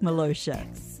Mark Miloscia.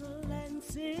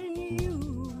 Excellence in you.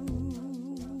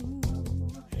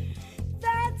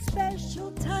 That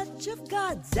special touch of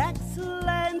God's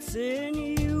excellence in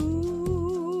you.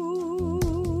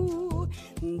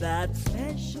 That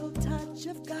special touch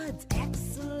of God's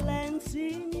excellence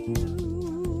in you.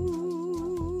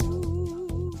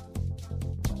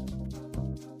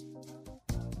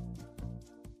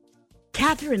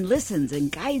 Catherine listens and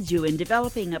guides you in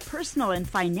developing a personal and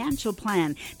financial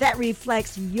plan that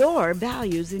reflects your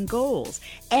values and goals.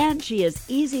 And she is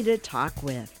easy to talk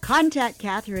with. Contact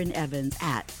Catherine Evans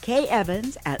at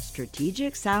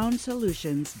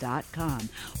kevans@strategicsoundsolutions.com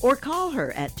or call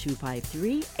her at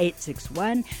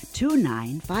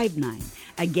 253-861-2959.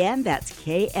 Again, that's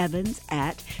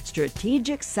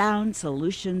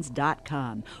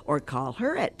kevans@strategicsoundsolutions.com or call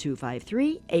her at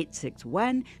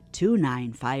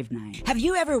 253-861-2959. Have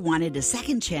you ever wanted a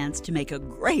second chance to make a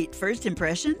great first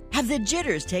impression? Have the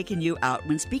jitters taken you out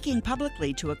when speaking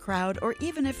publicly to a crowd or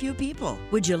even a few people?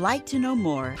 Would you like to know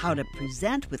more how to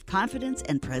present with confidence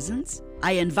and presence?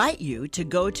 I invite you to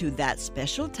go to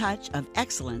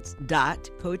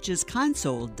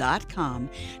thatspecialtouchofexcellence.coachesconsole.com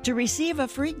to receive a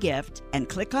free gift and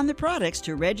click on the products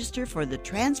to register for the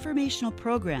transformational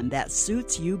program that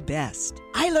suits you best.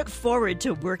 I look forward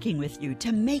to working with you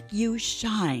to make you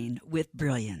shine with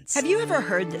brilliance. Have you ever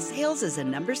heard that sales is a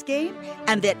numbers game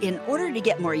and that in order to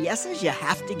get more yeses, you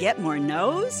have to get more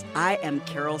nos? I am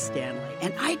Carol Stanley,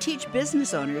 and I teach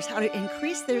business owners how to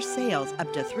increase their sales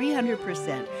up to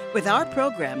 300% with our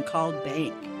program called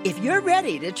Bank. If you're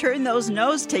ready to turn those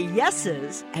no's to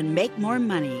yeses and make more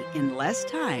money in less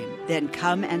time, then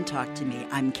come and talk to me.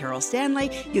 I'm Carol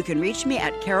Stanley. You can reach me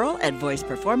at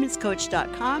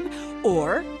carol@voiceperformancecoach.com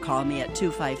or call me at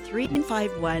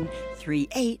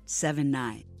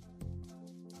 253-951-3879.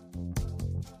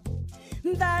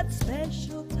 That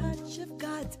special touch of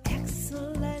God's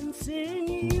excellence in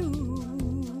you.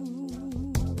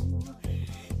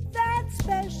 That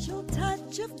special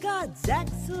touch of God's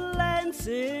excellence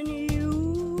in you.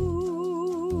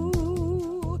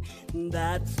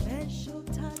 That special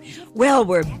touch of Well,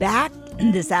 we're back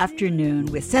this afternoon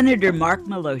with Senator Mark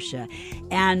Miloscia,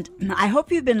 and I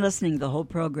hope you've been listening to the whole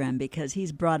program because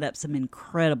he's brought up some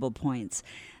incredible points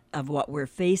of what we're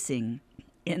facing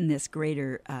in this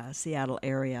greater Seattle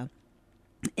area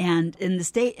and in the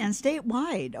state and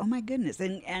statewide. Oh my goodness.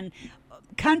 And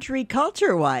country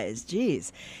culture wise,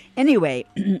 geez. Anyway,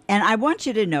 and I want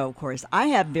you to know, of course, I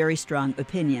have very strong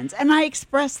opinions and I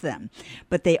express them,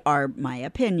 but they are my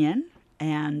opinion.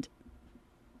 And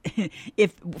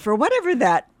if for whatever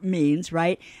that means,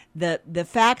 right, the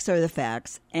facts are the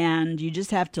facts, and you just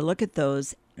have to look at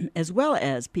those as well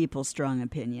as people's strong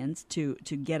opinions to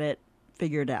get it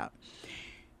figured out.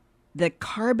 The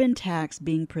carbon tax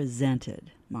being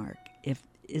presented, Mark, if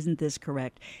isn't this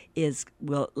correct,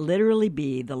 will literally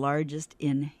be the largest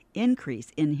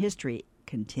increase in history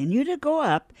continue to go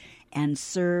up and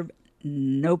serve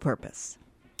no purpose.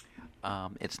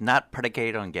 It's not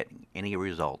predicated on getting any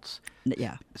results.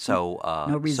 Yeah. So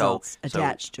No results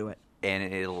attached to it.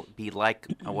 And it'll be like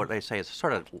what they say is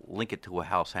sort of link it to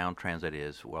how Sound Transit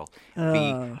is. Well,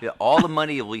 all the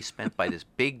money will be spent by this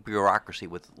big bureaucracy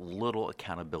with little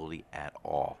accountability at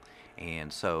all.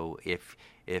 And so if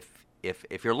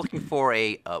you're looking for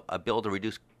a bill to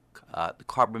reduce the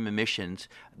carbon emissions,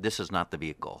 this is not the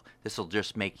vehicle. This will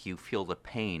just make you feel the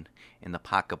pain in the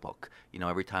pocketbook.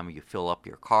 Every time you fill up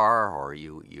your car or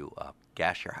you use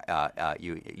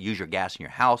your gas in your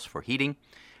house for heating.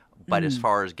 But as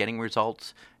far as getting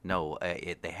results, no,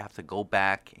 they have to go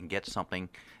back and get something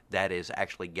that is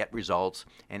actually get results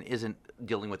and isn't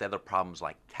dealing with other problems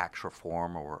like tax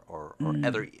reform or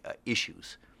other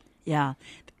issues. Yeah.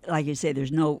 Like you say,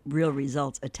 there's no real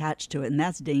results attached to it, and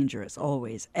that's dangerous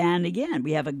always. And again,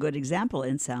 we have a good example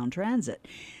in Sound Transit.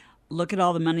 Look at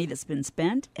all the money that's been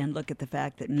spent and look at the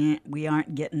fact that we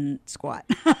aren't getting squat.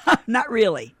 Not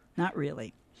really.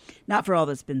 Not for all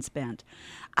that's been spent.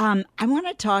 I want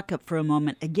to talk for a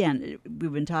moment, again,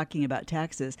 we've been talking about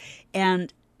taxes,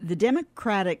 and the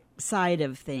Democratic side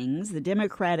of things, the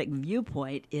Democratic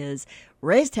viewpoint is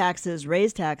raise taxes,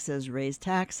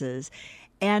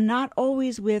 and not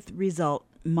always with result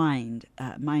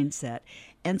mindset.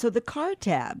 And so the car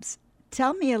tabs,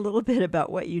 tell me a little bit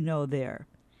about what you know there.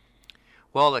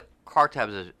 Well, the car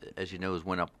tabs, as you know, has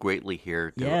went up greatly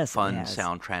here to fund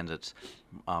Sound Transit's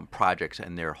projects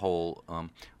and their whole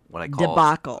what I call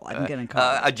debacle. I'm going to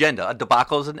call it agenda. A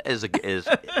debacle is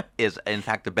in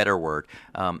fact a better word.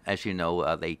 As you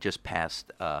know, they just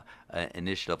passed an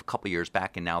initiative a couple years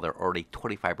back, and now they're already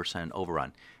 25%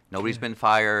 overrun. Nobody's been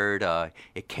fired.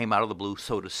 It came out of the blue,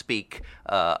 so to speak,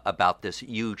 about this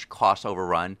huge cost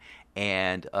overrun,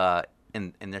 and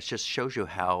this just shows you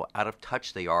how out of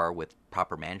touch they are with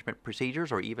proper management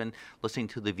procedures or even listening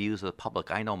to the views of the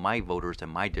public. I know my voters in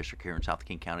my district here in South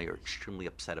King County are extremely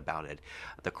upset about it,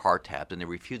 the car tabs, and they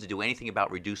refuse to do anything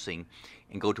about reducing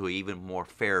and go to an even more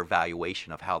fair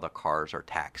valuation of how the cars are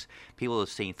taxed. People have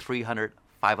seen $300,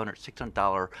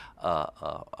 $500,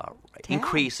 $600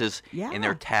 increases in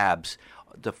their tabs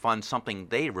to fund something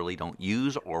they really don't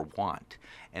use or want.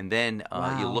 And then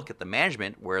you look at the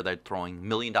management where they're throwing $1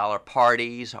 million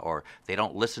parties or they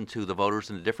don't listen to the voters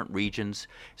in the different regions.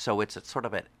 So it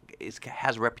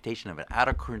has a reputation of an out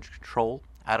of control,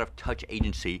 out of touch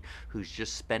agency who's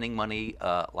just spending money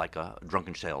like a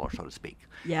drunken sailor, so to speak.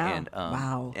 Yeah. And,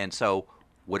 And so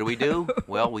what do?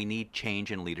 Well, we need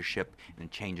change in leadership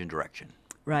and change in direction.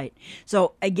 Right.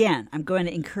 So again, I'm going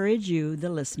to encourage you, the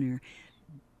listener,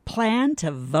 plan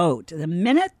to vote. The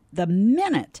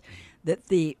minute that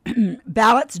the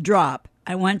ballots drop,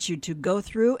 I want you to go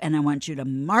through and I want you to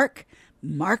mark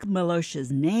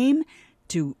Milosha's name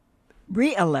to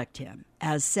re-elect him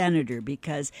as senator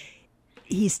because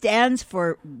he stands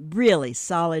for really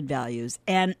solid values.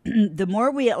 And the more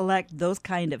we elect those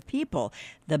kind of people,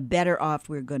 the better off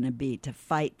we're going to be to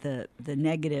fight the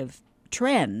negative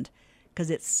trend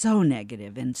because it's so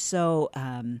negative and so,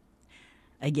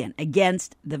 again,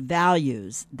 against the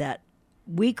values that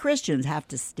we Christians have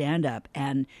to stand up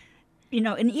and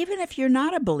even if you're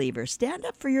not a believer, stand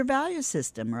up for your value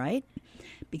system, right?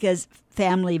 Because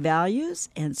family values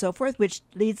and so forth, which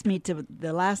leads me to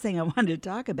the last thing I wanted to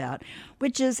talk about,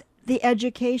 which is the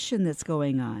education that's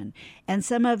going on and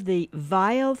some of the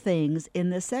vile things in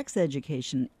the sex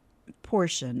education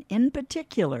portion. In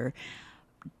particular,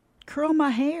 curl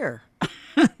my hair.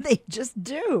 They just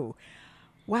do.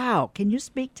 Wow. Can you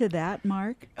speak to that,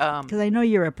 Mark? Because I know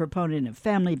you're a proponent of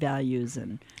family values.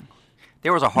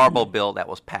 There was a horrible bill that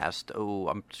was passed,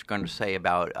 I'm just going to say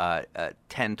about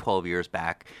 10, 12 years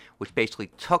back, which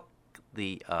basically took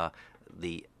the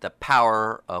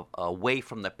power away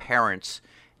from the parents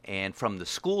and from the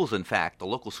schools. In fact, the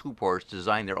local school boards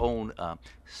designed their own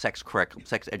sex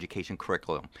education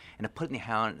curriculum, and it put it in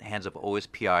the hands of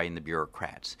OSPI and the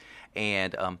bureaucrats.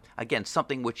 And again,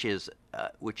 something which is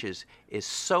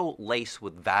so laced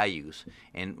with values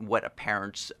and what a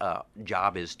parent's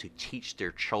job is to teach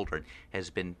their children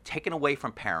has been taken away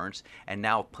from parents and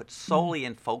now put solely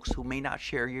in folks who may not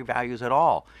share your values at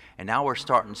all. And now we're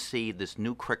starting to see this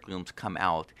new curriculums come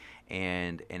out,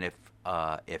 and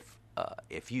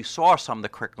if you saw some of the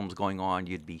curriculums going on,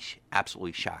 you'd be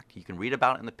absolutely shocked. You can read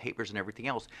about it in the papers and everything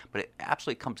else, but it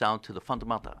absolutely comes down to the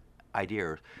fundamental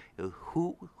idea of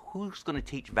who's going to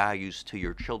teach values to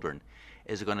your children.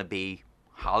 Is it going to be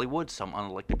Hollywood, some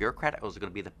unelected bureaucrat, or is it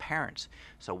going to be the parents?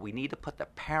 So we need to put the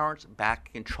parents back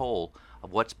in control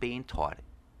of what's being taught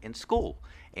in school,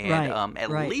 and Right, at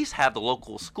right. least have the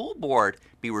local school board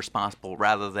be responsible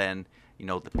rather than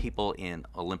the people in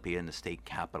Olympia in the state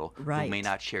capitol who may Right.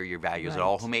 not share your values at Right.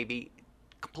 all, who may be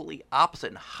completely opposite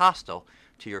and hostile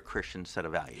to your Christian set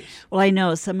of values. Well, I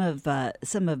know some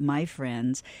of my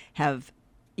friends have,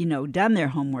 done their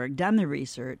homework, done the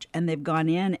research, and they've gone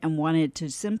in and wanted to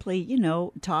simply,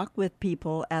 talk with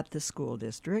people at the school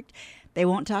district. They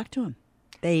won't talk to them.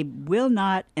 They will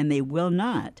not, and they will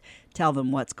not tell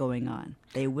them what's going on.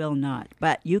 They will not.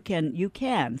 But you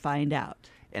can find out.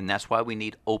 And that's why we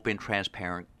need open,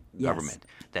 transparent Yes. government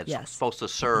that's Yes. supposed to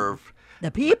serve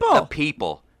The people. the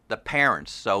people, the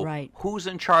parents. So Right. who's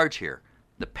in charge here?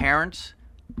 The parents,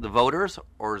 the voters,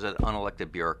 or is it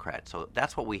unelected bureaucrats? So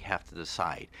that's what we have to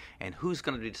decide. And who's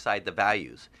going to decide the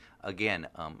values? Again,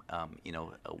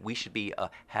 we should be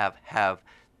have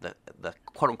the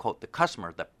quote unquote the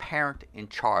customer, the parent in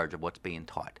charge of what's being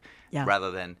taught, Yeah.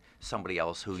 rather than somebody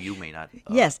else who you may not.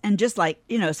 Yes, and just like,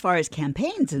 as far as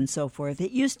campaigns and so forth, it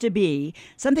used to be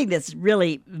something that's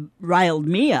really riled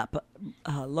me up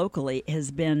locally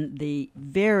has been the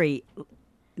very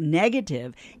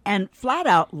negative and flat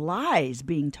out lies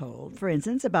being told, for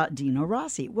instance, about Dino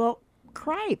Rossi. Well,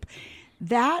 cripe.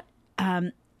 That,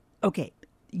 okay,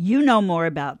 you know more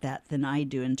about that than I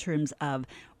do in terms of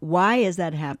why is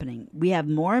that happening? We have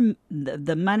more,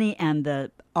 the money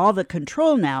and all the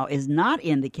control now is not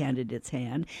in the candidate's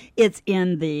hand. It's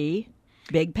in the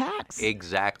big PACs.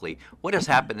 Exactly. What has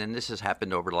happened, and this has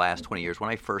happened over the last 20 years, when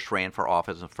I first ran for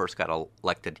office and first got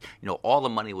elected, all the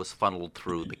money was funneled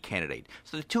through the candidate.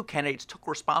 So the two candidates took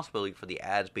responsibility for the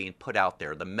ads being put out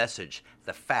there, the message,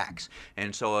 the facts.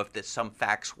 And so if some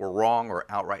facts were wrong or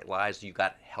outright lies, you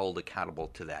got held accountable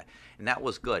to that. And that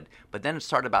was good. But then it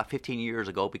started about 15 years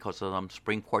ago because of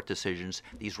Supreme Court decisions,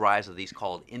 these rise of these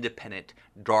called independent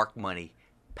dark money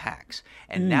PACs.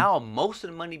 And now most of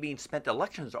the money being spent in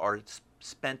elections are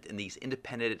spent in these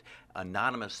independent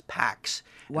anonymous PACs.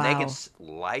 Wow. And they can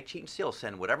lie, cheat, and steal,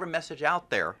 send whatever message out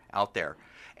there.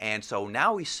 And so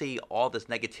now we see all this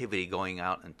negativity going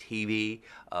out on TV,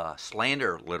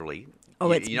 slander, literally.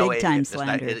 Oh, it's big-time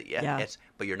slander. Yeah.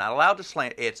 But you're not allowed to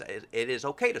slander. It is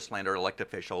okay to slander elected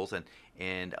officials.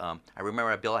 And I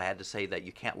remember a bill I had to say that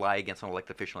you can't lie against an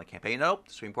elected official in a campaign. Nope,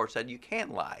 the Supreme Court said you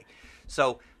can't lie.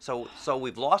 So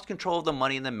we've lost control of the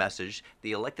money and the message.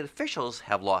 The elected officials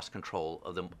have lost control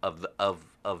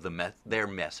of their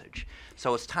message.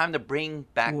 So it's time to bring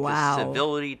back Wow. the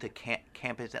civility to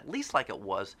campaigns, at least like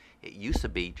it used to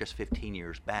be just 15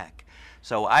 years back.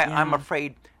 So I'm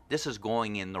afraid this is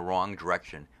going in the wrong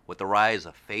direction with the rise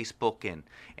of Facebook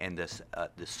and this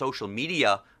the social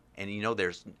media. And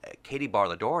there's Katie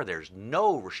Barlador. There's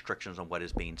no restrictions on what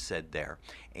is being said there,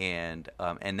 and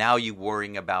now you're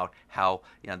worrying about how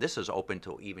this is open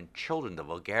to even children, the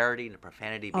vulgarity and the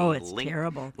profanity being it's linked,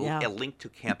 terrible. Yeah. linked to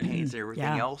campaigns and everything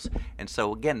Yeah. else. And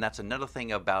so again, that's another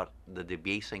thing about the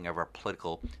debasing of our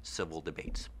political civil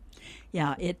debates.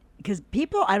 Yeah, because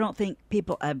I don't think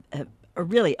people are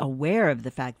really aware of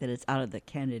the fact that it's out of the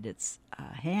candidate's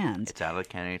hands. It's out of the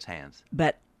candidate's hands.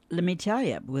 But let me tell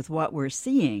you, with what we're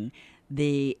seeing,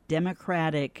 the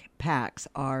Democratic PACs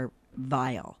are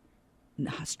vile,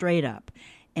 straight up.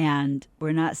 And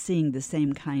we're not seeing the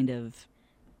same kind of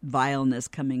vileness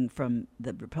coming from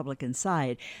the Republican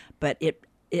side. But it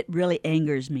really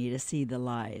angers me to see the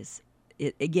lies.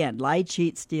 Again, lie,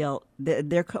 cheat, steal,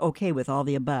 they're okay with all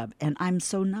the above. And I'm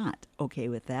so not okay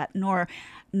with that, nor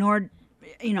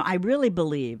I really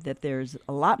believe that there's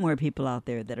a lot more people out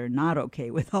there that are not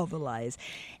okay with all the lies.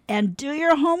 And do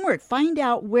your homework. Find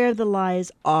out where the lies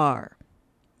are.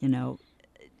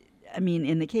 I mean,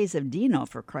 in the case of Dino,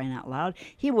 for crying out loud,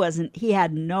 he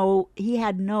had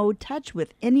no touch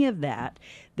with any of that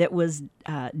was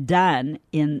done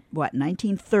in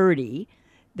 1930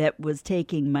 that was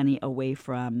taking money away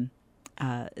from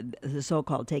the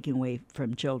so-called taking away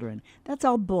from children. That's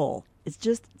all bull. It's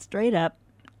just straight up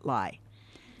lie.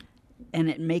 And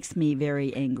it makes me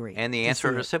very angry. And the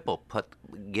answer is simple.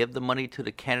 Give the money to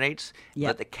the candidates. Yep.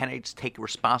 Let the candidates take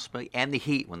responsibility and the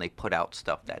heat when they put out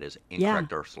stuff that is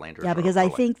incorrect or slanderous. Yeah, because I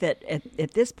think that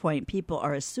at this point, people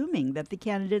are assuming that the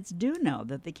candidates do know,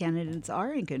 that the candidates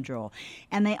are in control.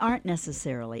 And they aren't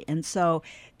necessarily. And so,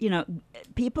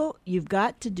 people, you've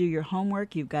got to do your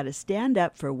homework. You've got to stand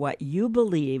up for what you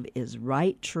believe is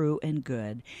right, true, and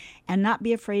good, and not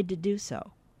be afraid to do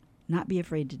so. Not be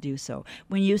afraid to do so.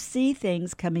 When you see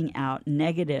things coming out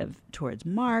negative towards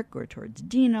Mark or towards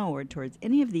Dino or towards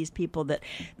any of these people that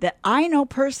I know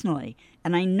personally,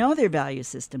 and I know their value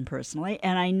system personally,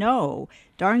 and I know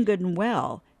darn good and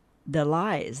well the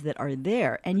lies that are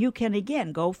there. And you can,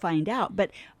 again, go find out.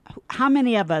 But how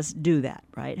many of us do that,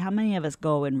 right? How many of us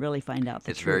go and really find out the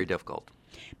truth? It's very difficult.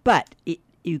 But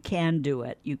you can do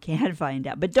it. You can find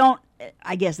out. But don't,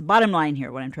 I guess the bottom line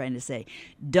here, what I'm trying to say,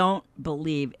 don't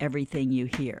believe everything you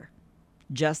hear.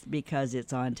 Just because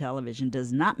it's on television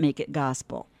does not make it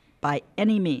gospel by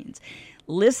any means.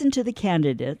 Listen to the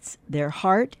candidates, their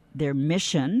heart, their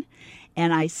mission,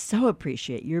 and I so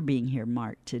appreciate your being here,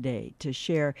 Mark, today to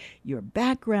share your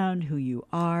background, who you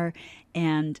are,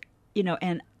 and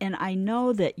and I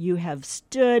know that you have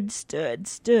stood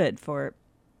for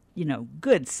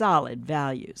good, solid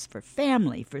values for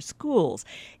family, for schools,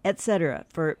 etc.,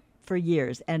 for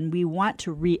years, and we want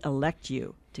to re-elect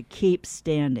you to keep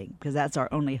standing because that's our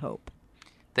only hope.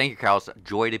 Thank you, Carol. It's a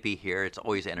joy to be here. It's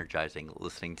always energizing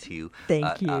listening to you.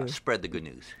 Thank you. Spread the good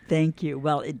news. Thank you.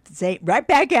 Well, it's right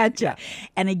back at you.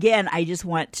 And again, I just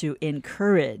want to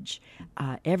encourage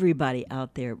everybody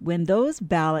out there, when those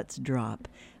ballots drop,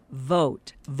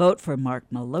 vote. Vote for Mark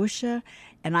Malosha.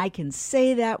 And I can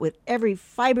say that with every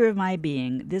fiber of my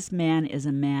being. This man is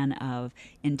a man of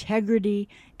integrity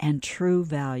and true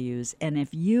values. And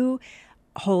if you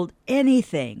hold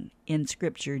anything in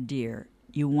Scripture dear,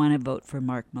 you want to vote for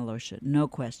Mark Malosha, no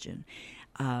question.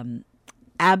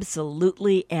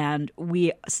 Absolutely. And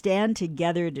we stand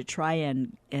together to try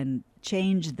and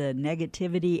change the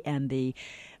negativity and the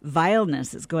vileness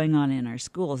that's going on in our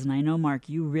schools. And I know, Mark,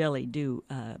 you really do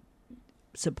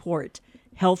support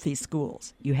healthy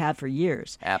schools. You have for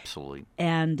years. Absolutely.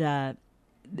 And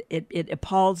it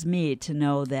appalls me to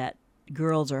know that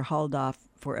girls are hauled off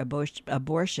for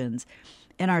abortions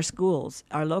in our schools,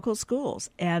 our local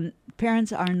schools, and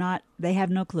parents are not, they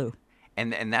have no clue.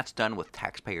 And that's done with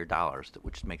taxpayer dollars,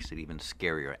 which makes it even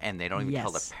scarier. And they don't even tell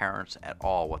the parents at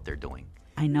all what they're doing.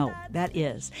 I know, that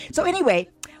is. So anyway,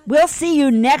 we'll see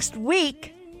you next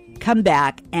week. Come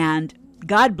back, and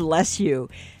God bless you.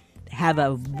 Have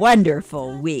a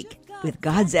wonderful week with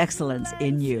God's excellence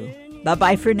in you.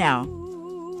 Bye-bye for now.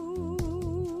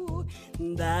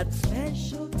 That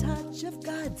special touch of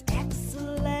God's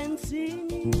excellence in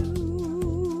you.